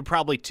Coleman, that would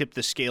probably tip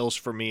the scales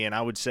for me, and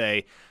I would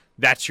say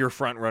that's your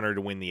front runner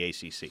to win the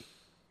ACC.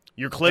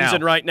 You're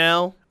Clemson right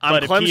now,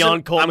 but if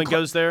Keon Coleman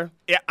goes there?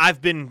 Yeah,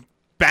 I've been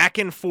back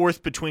and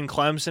forth between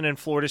Clemson and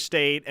Florida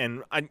State,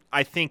 and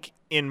I think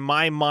in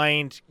my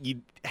mind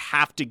you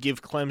have to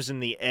give Clemson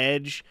the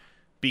edge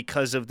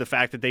because of the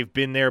fact that they've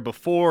been there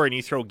before, and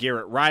you throw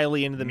Garrett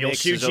Riley into the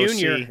mix as OC.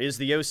 Jr. is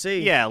the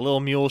OC. Yeah,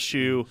 little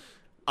Muleshoe.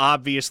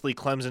 Obviously,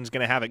 Clemson's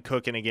going to have it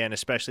cooking again,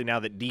 especially now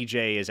that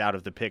DJ is out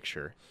of the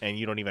picture, and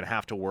you don't even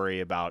have to worry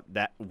about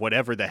that,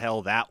 whatever the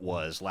hell that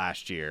was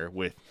last year,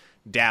 with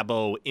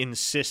Dabo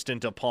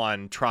insistent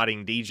upon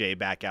trotting DJ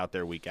back out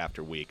there week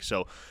after week.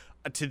 So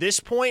to this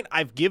point,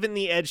 I've given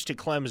the edge to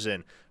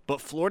Clemson,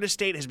 but Florida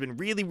State has been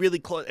really, really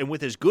close. And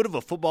with as good of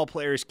a football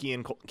player as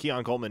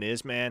Keon Coleman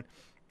is, man,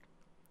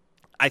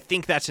 I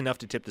think that's enough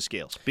to tip the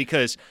scales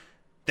because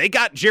they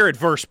got Jared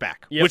Verse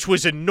back, which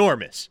was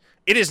enormous.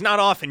 It is not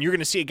often you're going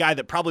to see a guy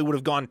that probably would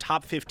have gone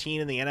top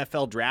 15 in the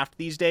NFL draft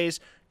these days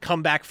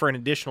come back for an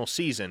additional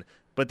season,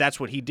 but that's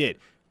what he did.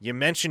 You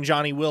mentioned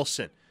Johnny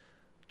Wilson.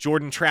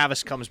 Jordan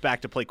Travis comes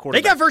back to play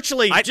quarterback. They got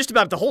virtually just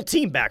about the whole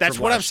team back. That's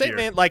from what last I'm saying, year.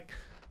 man. Like,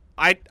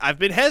 I've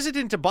been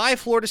hesitant to buy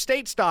Florida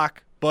State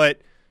stock,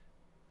 but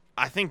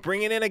I think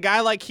bringing in a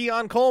guy like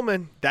Keon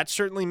Coleman, that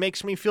certainly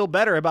makes me feel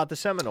better about the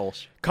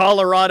Seminoles.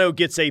 Colorado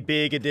gets a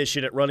big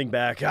addition at running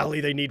back.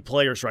 Golly, they need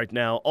players right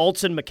now.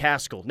 Alton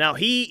McCaskill. Now,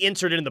 he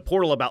entered in the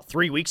portal about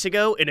 3 weeks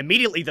ago, and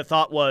immediately the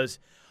thought was,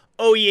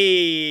 oh,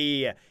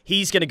 yeah,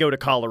 he's going to go to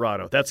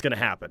Colorado. That's going to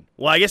happen.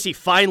 Well, I guess he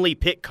finally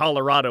picked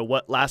Colorado,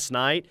 last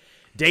night?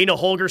 Dana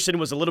Holgerson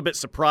was a little bit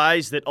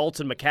surprised that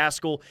Alton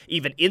McCaskill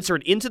even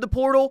entered into the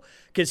portal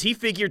because he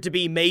figured to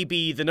be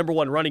maybe the number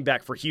one running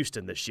back for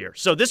Houston this year.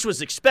 So this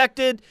was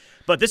expected,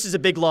 but this is a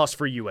big loss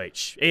for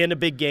UH and a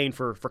big gain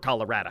for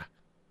Colorado.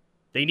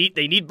 They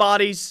need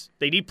bodies.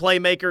 They need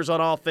playmakers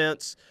on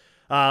offense.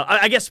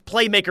 I guess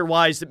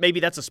playmaker-wise,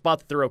 maybe that's a spot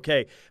that they're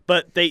okay.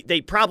 But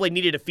they probably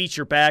needed a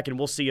feature back, and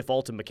we'll see if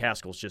Alton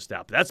McCaskill's just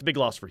out. But that's a big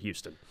loss for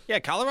Houston. Yeah,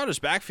 Colorado's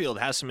backfield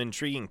has some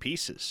intriguing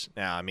pieces.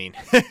 Now, I mean,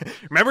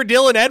 remember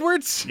Dylan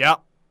Edwards? Yeah.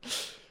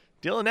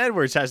 Dylan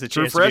Edwards has the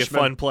chance to be a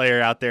fun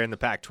player out there in the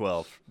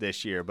Pac-12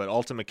 this year, but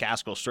Alton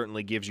McCaskill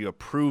certainly gives you a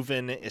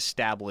proven,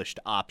 established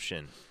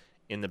option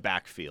in the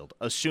backfield,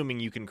 assuming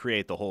you can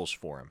create the holes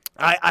for him.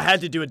 I had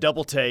to do a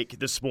double take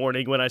this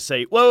morning when I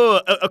say,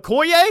 whoa,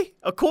 Okoye?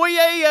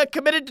 Okoye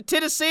committed to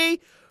Tennessee?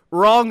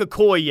 Wrong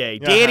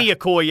Okoye. Danny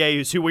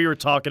Okoye is who we were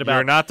talking about.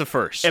 You're not the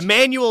first.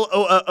 Emmanuel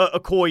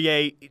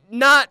Okoye,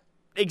 not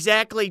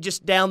exactly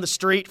just down the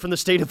street from the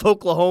state of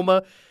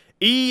Oklahoma.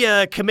 He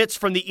commits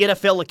from the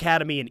NFL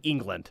Academy in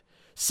England.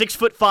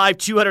 6'5",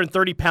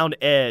 230-pound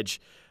edge.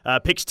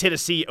 Picks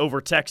Tennessee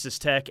over Texas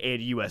Tech and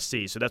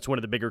USC. So that's one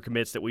of the bigger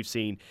commits that we've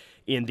seen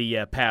in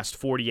the past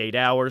 48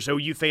 hours.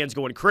 OU fans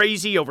going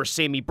crazy over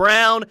Sammy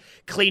Brown,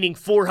 cleaning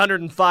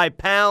 405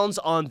 pounds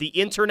on the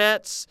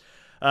internets.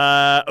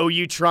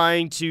 OU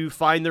trying to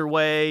find their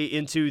way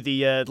into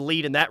the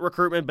lead in that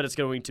recruitment, but it's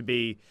going to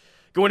be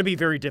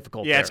very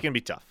difficult. Yeah, it's going to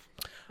be tough.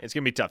 It's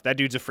going to be tough. That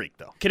dude's a freak,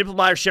 though.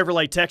 Knippelmeyer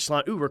Chevrolet text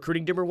line. Ooh,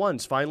 recruiting number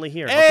one's finally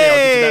here. Hey! Okay, I'll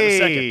get to that in a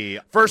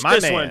second. First, My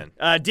this man.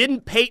 one.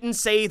 Didn't Peyton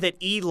say that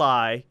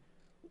Eli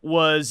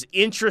was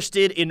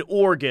interested in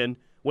Oregon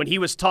when he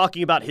was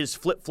talking about his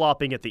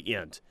flip-flopping at the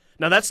end?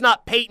 Now, that's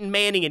not Peyton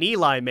Manning and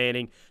Eli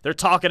Manning. They're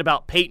talking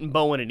about Peyton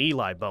Bowen and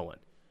Eli Bowen.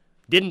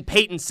 Didn't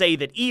Peyton say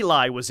that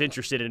Eli was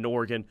interested in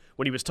Oregon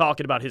when he was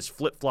talking about his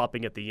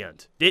flip-flopping at the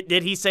end? Did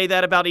he say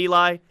that about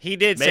Eli? He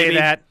did say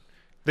that.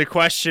 The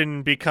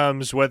question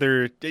becomes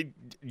whether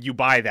you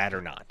buy that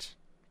or not.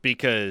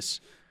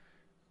 Because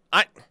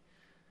I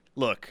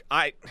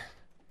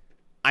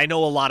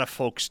know a lot of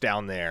folks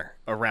down there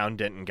around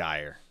Denton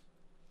Guyer.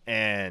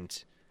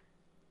 And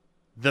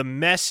the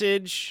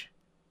message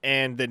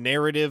and the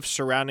narrative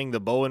surrounding the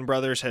Bowen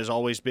brothers has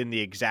always been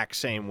the exact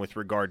same with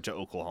regard to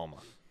Oklahoma.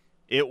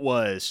 It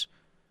was,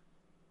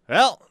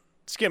 well,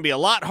 it's going to be a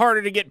lot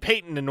harder to get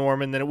Peyton to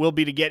Norman than it will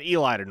be to get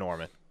Eli to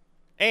Norman.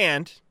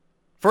 And,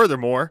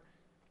 furthermore,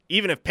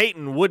 even if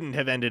Peyton wouldn't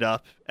have ended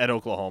up at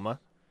Oklahoma,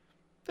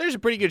 there's a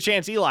pretty good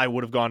chance Eli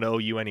would have gone to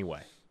OU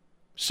anyway.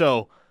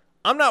 So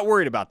I'm not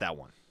worried about that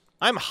one.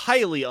 I'm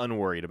highly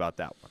unworried about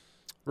that one.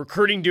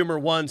 Recruiting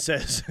Doomer 1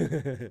 says,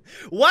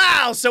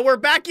 wow, so we're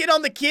back in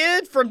on the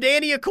kid from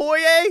Danny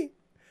Okoye?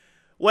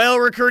 Well,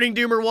 Recruiting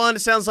Doomer 1, it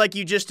sounds like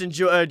you just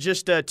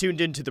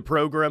tuned into the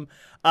program.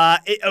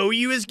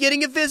 OU is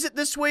getting a visit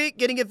this week,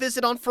 getting a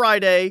visit on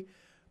Friday.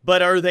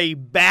 But are they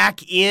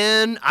back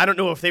in? I don't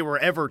know if they were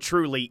ever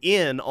truly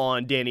in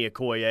on Danny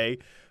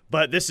Okoye,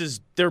 but this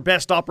is their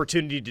best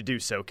opportunity to do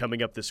so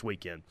coming up this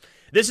weekend.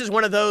 This is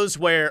one of those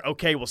where,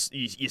 okay, well,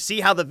 you see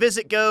how the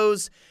visit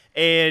goes,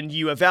 and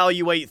you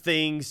evaluate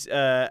things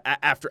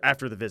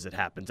after the visit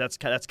happens. That's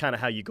kind of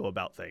how you go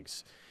about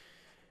things.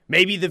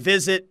 Maybe the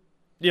visit,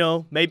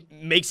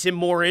 makes him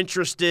more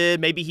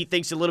interested. Maybe he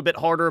thinks a little bit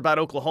harder about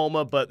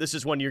Oklahoma, but this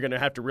is one you're going to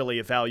have to really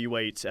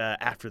evaluate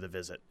after the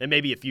visit, and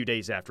maybe a few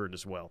days after it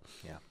as well.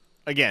 Yeah.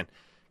 Again,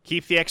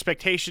 keep the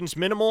expectations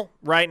minimal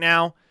right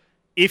now.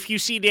 If you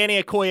see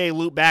Danny Okoye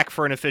loop back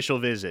for an official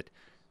visit,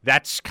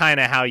 that's kind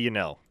of how you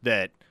know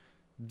that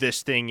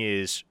this thing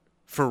is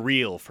for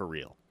real, for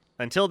real.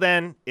 Until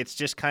then, it's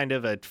just kind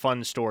of a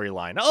fun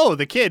storyline. Oh,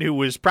 the kid who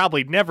was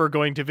probably never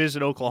going to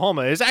visit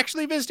Oklahoma is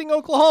actually visiting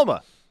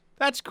Oklahoma.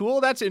 That's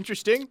cool. That's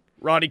interesting.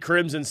 Ronnie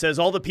Crimson says,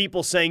 all the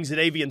people saying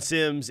Zadavian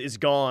Sims is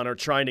gone are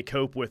trying to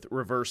cope with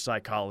reverse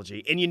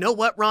psychology. And you know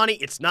what, Ronnie?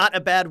 It's not a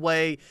bad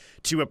way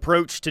to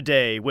approach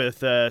today with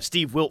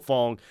Steve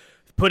Wiltfong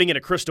putting in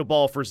a crystal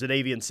ball for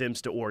Zadavian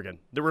Sims to Oregon.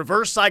 The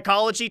reverse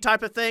psychology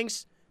type of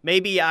things,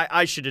 maybe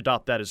I should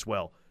adopt that as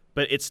well.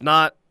 But it's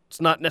not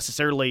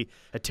necessarily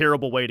a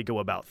terrible way to go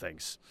about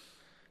things.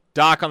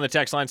 Doc on the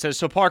text line says,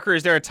 so Parker,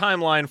 is there a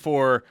timeline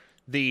for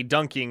the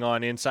dunking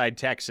on Inside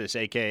Texas,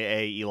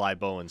 a.k.a. Eli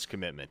Bowen's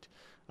commitment?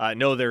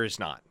 No, there is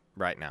not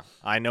right now.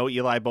 I know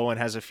Eli Bowen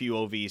has a few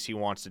OVs he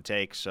wants to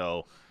take,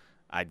 so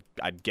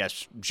I'd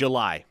guess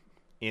July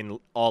in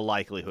all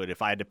likelihood.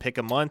 If I had to pick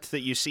a month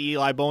that you see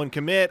Eli Bowen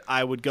commit,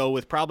 I would go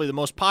with probably the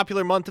most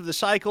popular month of the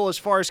cycle as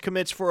far as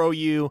commits for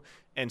OU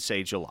and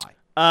say July.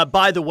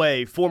 By the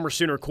way, former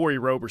Sooner Corey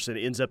Roberson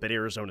ends up at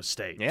Arizona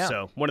State. Yeah.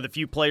 So one of the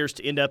few players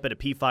to end up at a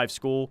P5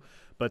 school,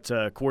 but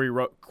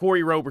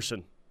Corey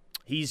Roberson,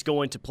 he's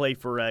going to play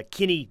for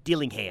Kenny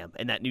Dillingham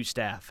and that new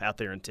staff out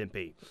there in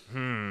Tempe.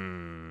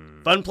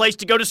 Fun place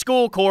to go to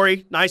school,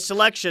 Corey. Nice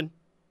selection.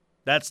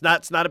 That's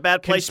not a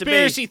bad place to be.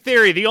 Conspiracy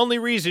theory, the only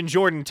reason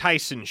Jordan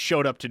Tyson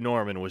showed up to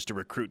Norman was to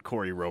recruit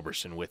Corey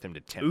Roberson with him to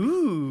Tempe.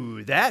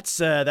 Ooh, that's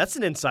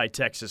an Inside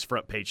Texas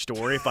front page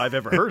story if I've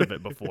ever heard of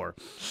it before.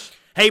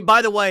 Hey,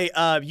 by the way,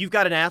 you've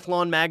got an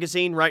Athlon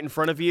magazine right in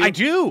front of you. I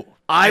do.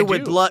 I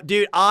would love,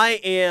 dude. I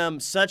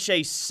am such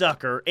a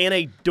sucker and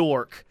a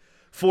dork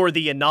for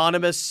the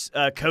anonymous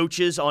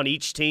coaches on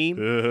each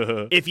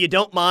team. If you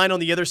don't mind, on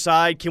the other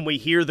side, can we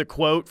hear the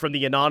quote from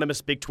the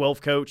anonymous Big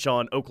 12 coach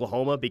on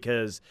Oklahoma?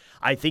 Because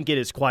I think it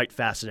is quite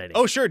fascinating.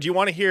 Oh, sure. Do you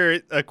want to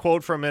hear a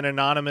quote from an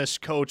anonymous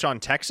coach on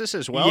Texas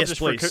as well? Yes, just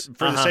please.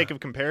 For the sake of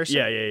comparison?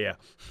 Yeah.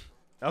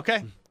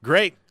 Okay,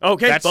 great.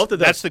 Okay, both of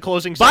those. That's the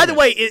closing By segment. the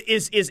way,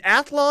 is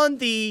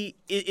Athlon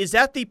is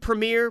that the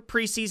premier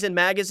preseason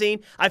magazine?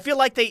 I feel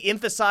like they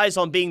emphasize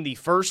on being the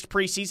first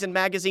preseason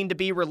magazine to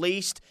be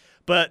released,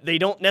 but they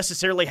don't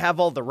necessarily have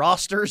all the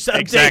rosters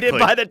updated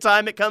by the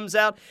time it comes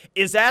out.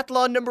 Is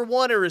Athlon number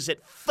one, or is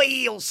it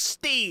Phil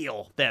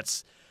Steele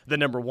that's the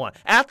number one?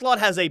 Athlon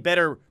has a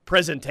better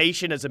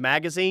presentation as a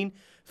magazine.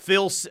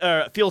 Phil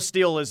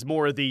Steele is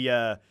more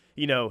the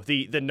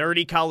the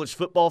nerdy college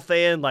football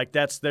fan. Like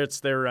that's their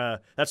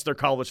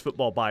college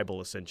football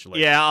Bible,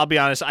 essentially. Yeah, I'll be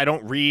honest. I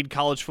don't read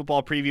college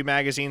football preview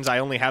magazines. I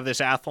only have this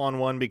Athlon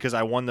one because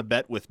I won the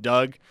bet with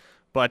Doug.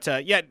 But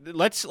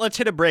let's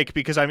hit a break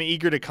because I'm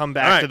eager to come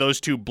back to those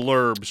two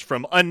blurbs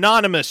from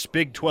anonymous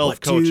Big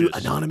 12 coaches. What do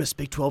anonymous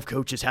Big 12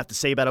 coaches have to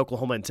say about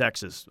Oklahoma and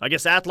Texas? I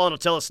guess Athlon will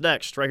tell us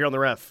next, right here on the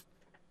Ref.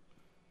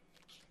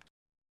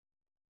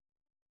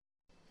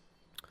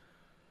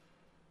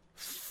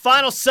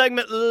 Final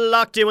segment,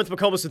 locked in with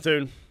McCOMAS and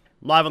THUNE,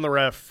 live on the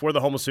Ref. We're the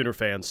Homo Sooner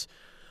fans.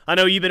 I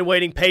know you've been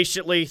waiting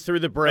patiently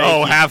through the break.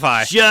 Oh, have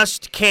I?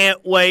 Just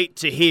can't wait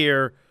to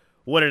hear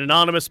what an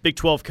anonymous Big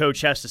 12 coach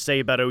has to say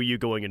about OU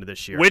going into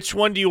this year. Which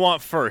one do you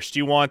want first? Do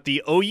you want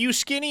the OU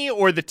skinny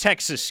or the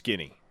Texas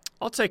skinny?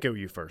 I'll take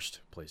OU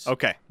first, please.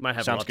 Okay. Might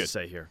have Sounds a lot good. to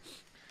say here.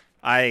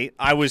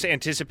 I was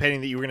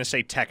anticipating that you were going to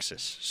say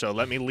Texas, so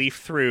let me leaf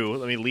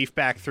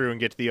back through and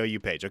get to the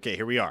OU page. Okay,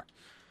 here we are.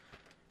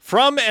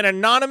 From an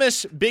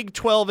anonymous Big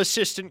 12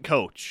 assistant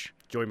coach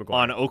Joey McGuire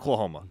on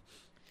Oklahoma.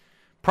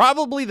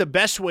 Probably the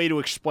best way to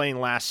explain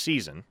last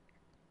season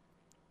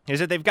is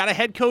that they've got a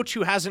head coach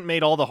who hasn't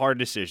made all the hard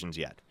decisions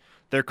yet.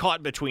 They're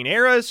caught between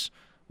eras,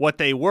 what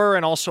they were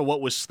and also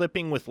what was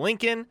slipping with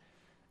Lincoln,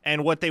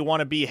 and what they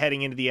want to be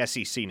heading into the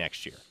SEC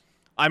next year.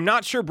 I'm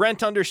not sure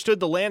Brent understood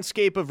the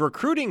landscape of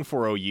recruiting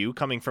for OU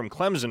coming from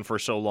Clemson for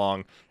so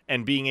long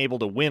and being able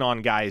to win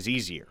on guys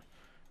easier.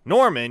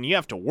 Norman, you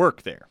have to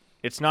work there.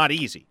 It's not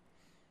easy.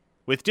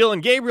 With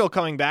Dylan Gabriel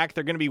coming back,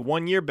 they're going to be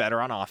 1 year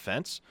better on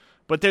offense,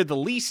 but they're the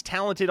least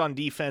talented on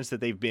defense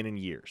that they've been in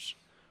years.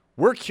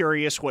 We're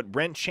curious what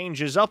Brent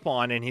changes up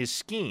on in his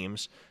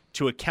schemes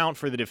to account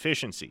for the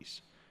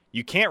deficiencies.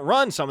 You can't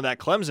run some of that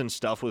Clemson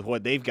stuff with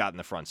what they've got in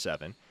the front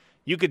seven.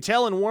 You could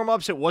tell in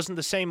warm-ups it wasn't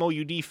the same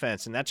OU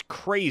defense, and that's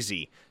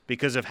crazy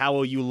because of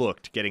how OU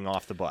looked getting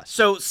off the bus.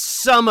 So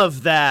some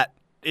of that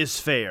is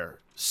fair.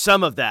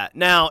 Some of that.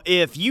 Now,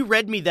 if you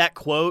read me that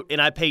quote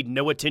and I paid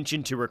no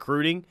attention to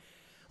recruiting,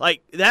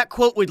 like that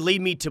quote would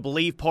lead me to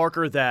believe,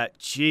 Parker, that,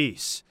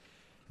 geez,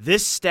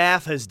 this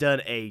staff has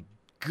done a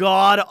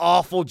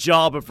god-awful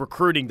job of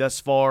recruiting thus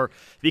far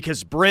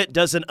because Brent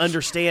doesn't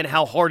understand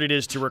how hard it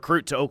is to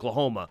recruit to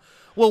Oklahoma.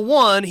 Well,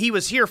 one, he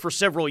was here for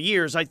several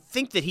years. I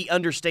think that he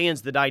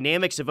understands the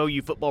dynamics of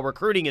OU football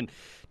recruiting. And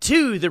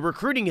two, the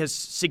recruiting has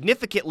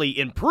significantly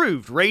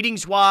improved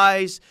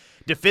ratings-wise,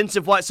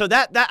 defensive-wise. So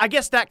that I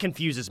guess that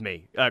confuses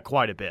me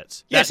quite a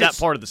bit. Yes, that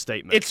part of the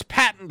statement. It's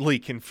patently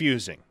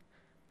confusing.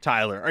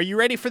 Tyler, are you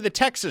ready for the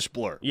Texas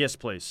blur? Yes,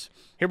 please.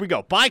 Here we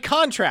go. By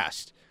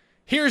contrast,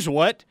 here's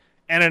what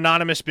an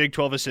anonymous Big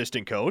 12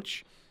 assistant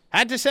coach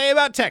had to say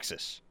about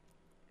Texas.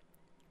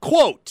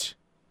 Quote,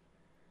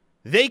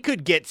 they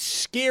could get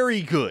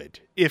scary good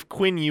if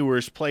Quinn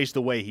Ewers plays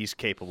the way he's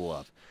capable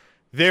of.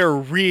 They're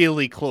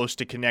really close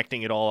to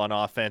connecting it all on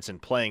offense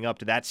and playing up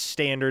to that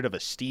standard of a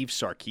Steve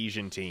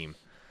Sarkisian team.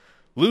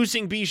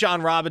 Losing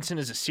Bijan Robinson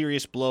is a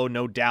serious blow,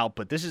 no doubt,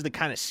 but this is the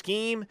kind of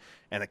scheme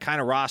and the kind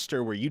of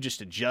roster where you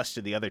just adjust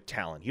to the other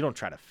talent. You don't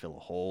try to fill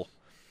a hole.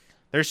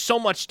 There's so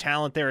much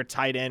talent there at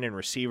tight end and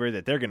receiver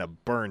that they're going to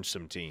burn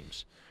some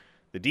teams.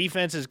 The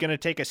defense is going to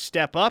take a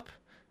step up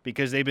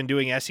because they've been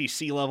doing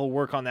SEC-level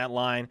work on that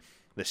line.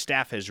 The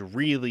staff has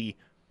really,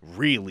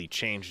 really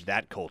changed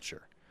that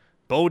culture.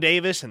 Bo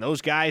Davis and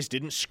those guys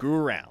didn't screw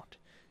around,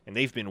 and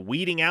they've been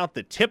weeding out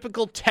the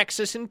typical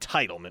Texas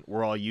entitlement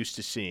we're all used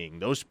to seeing.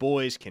 Those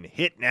boys can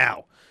hit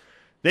now.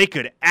 They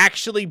could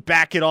actually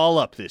back it all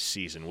up this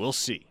season. We'll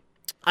see.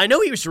 I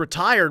know he was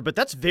retired, but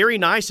that's very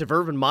nice of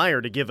Urban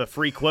Meyer to give a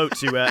free quote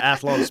to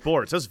Athlon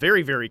Sports. That's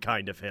very, very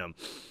kind of him.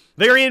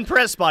 Very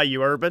impressed by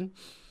you, Urban.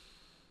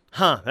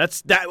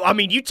 That's that. I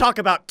mean, you talk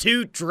about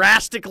two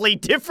drastically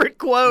different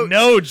quotes.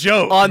 No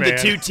joke on man.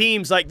 The two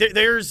teams. Like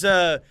there's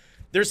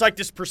like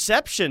this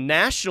perception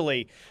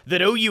nationally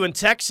that OU and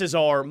Texas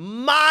are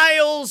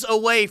miles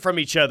away from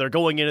each other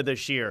going into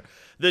this year.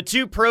 The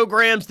two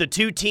programs, the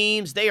two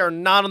teams, they are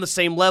not on the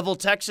same level.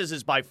 Texas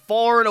is by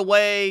far and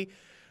away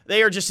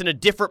They are just in a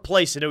different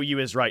place than OU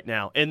is right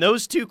now. And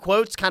those two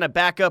quotes kind of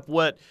back up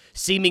what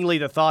seemingly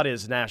the thought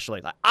is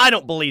nationally. Like, I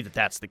don't believe that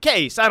that's the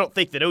case. I don't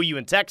think that OU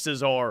and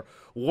Texas are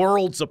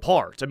worlds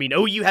apart. I mean,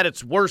 OU had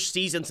its worst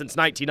season since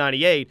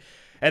 1998,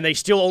 and they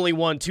still only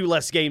won 2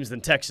 less games than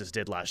Texas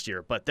did last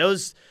year. But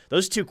those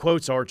two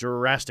quotes are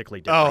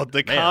drastically different. Oh,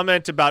 the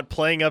comment about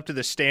playing up to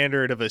the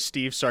standard of a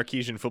Steve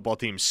Sarkisian football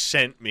team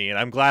sent me, and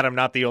I'm glad I'm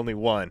not the only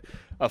one.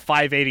 A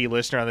 580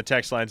 listener on the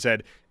text line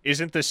said,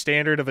 "Isn't the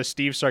standard of a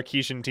Steve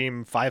Sarkisian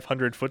team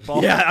 500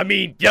 football?" Yeah, I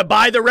mean,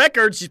 by the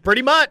records,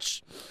 pretty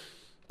much.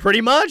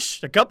 Pretty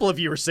much. A couple of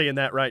you are saying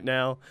that right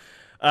now.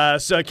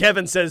 So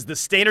Kevin says the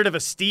standard of a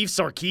Steve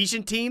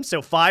Sarkisian team,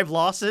 so 5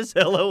 losses,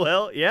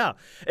 LOL. Yeah.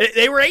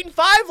 They were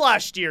 8-5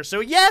 last year, so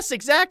yes,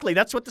 exactly.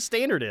 That's what the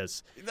standard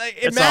is.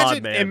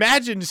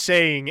 Imagine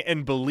saying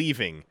and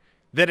believing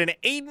that an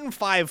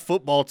 8-5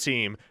 football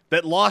team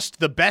that lost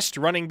the best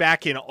running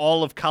back in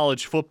all of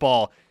college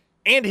football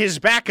and his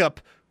backup,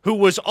 who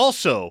was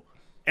also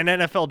an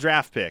NFL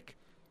draft pick,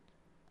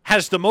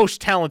 has the most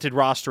talented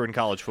roster in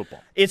college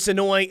football. It's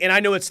annoying, and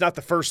I know it's not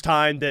the first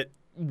time that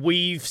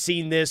we've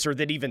seen this or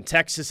that even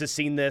Texas has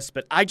seen this,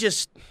 but I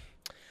just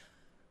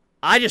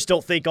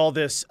don't think all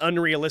this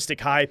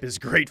unrealistic hype is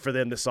great for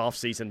them this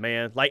offseason,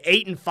 man. Like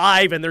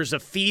 8-5, and there's a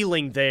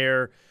feeling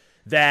there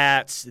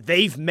that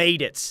they've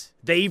made it.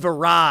 They've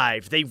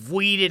arrived. They've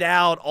weeded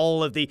out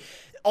all of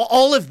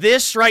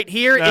this right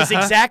here is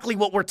exactly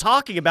what we're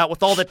talking about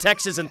with all the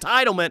Texas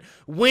entitlement,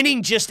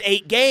 winning just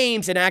 8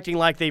 games and acting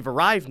like they've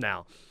arrived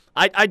now.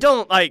 I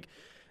don't like.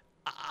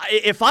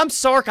 If I'm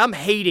Sark, I'm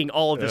hating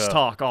all of this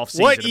talk off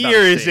season. What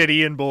year is it,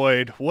 Ian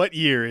Boyd? What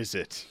year is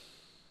it?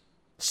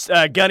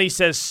 Gunny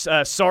says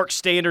Sark's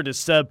standard is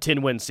sub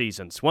 10-win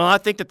seasons. Well, I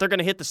think that they're going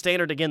to hit the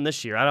standard again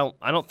this year.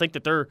 I don't think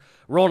that they're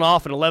rolling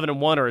off an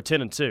 11-1 or a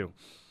 10-2.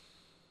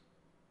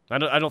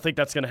 I don't think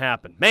that's going to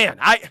happen. Man,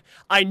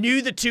 I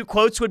knew the 2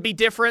 quotes would be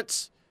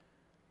different.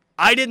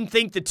 I didn't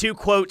think the 2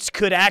 quotes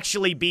could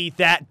actually be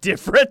that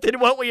different than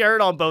what we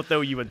heard on both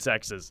OU and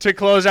Texas. To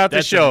close out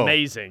the show,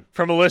 amazing.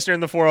 From a listener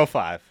in the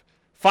 405,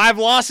 5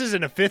 losses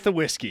and a 5th of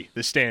whiskey,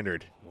 the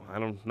standard. I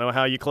don't know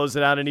how you close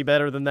it out any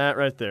better than that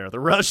right there. The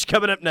Rush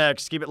coming up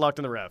next. Keep it locked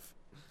in the Ref.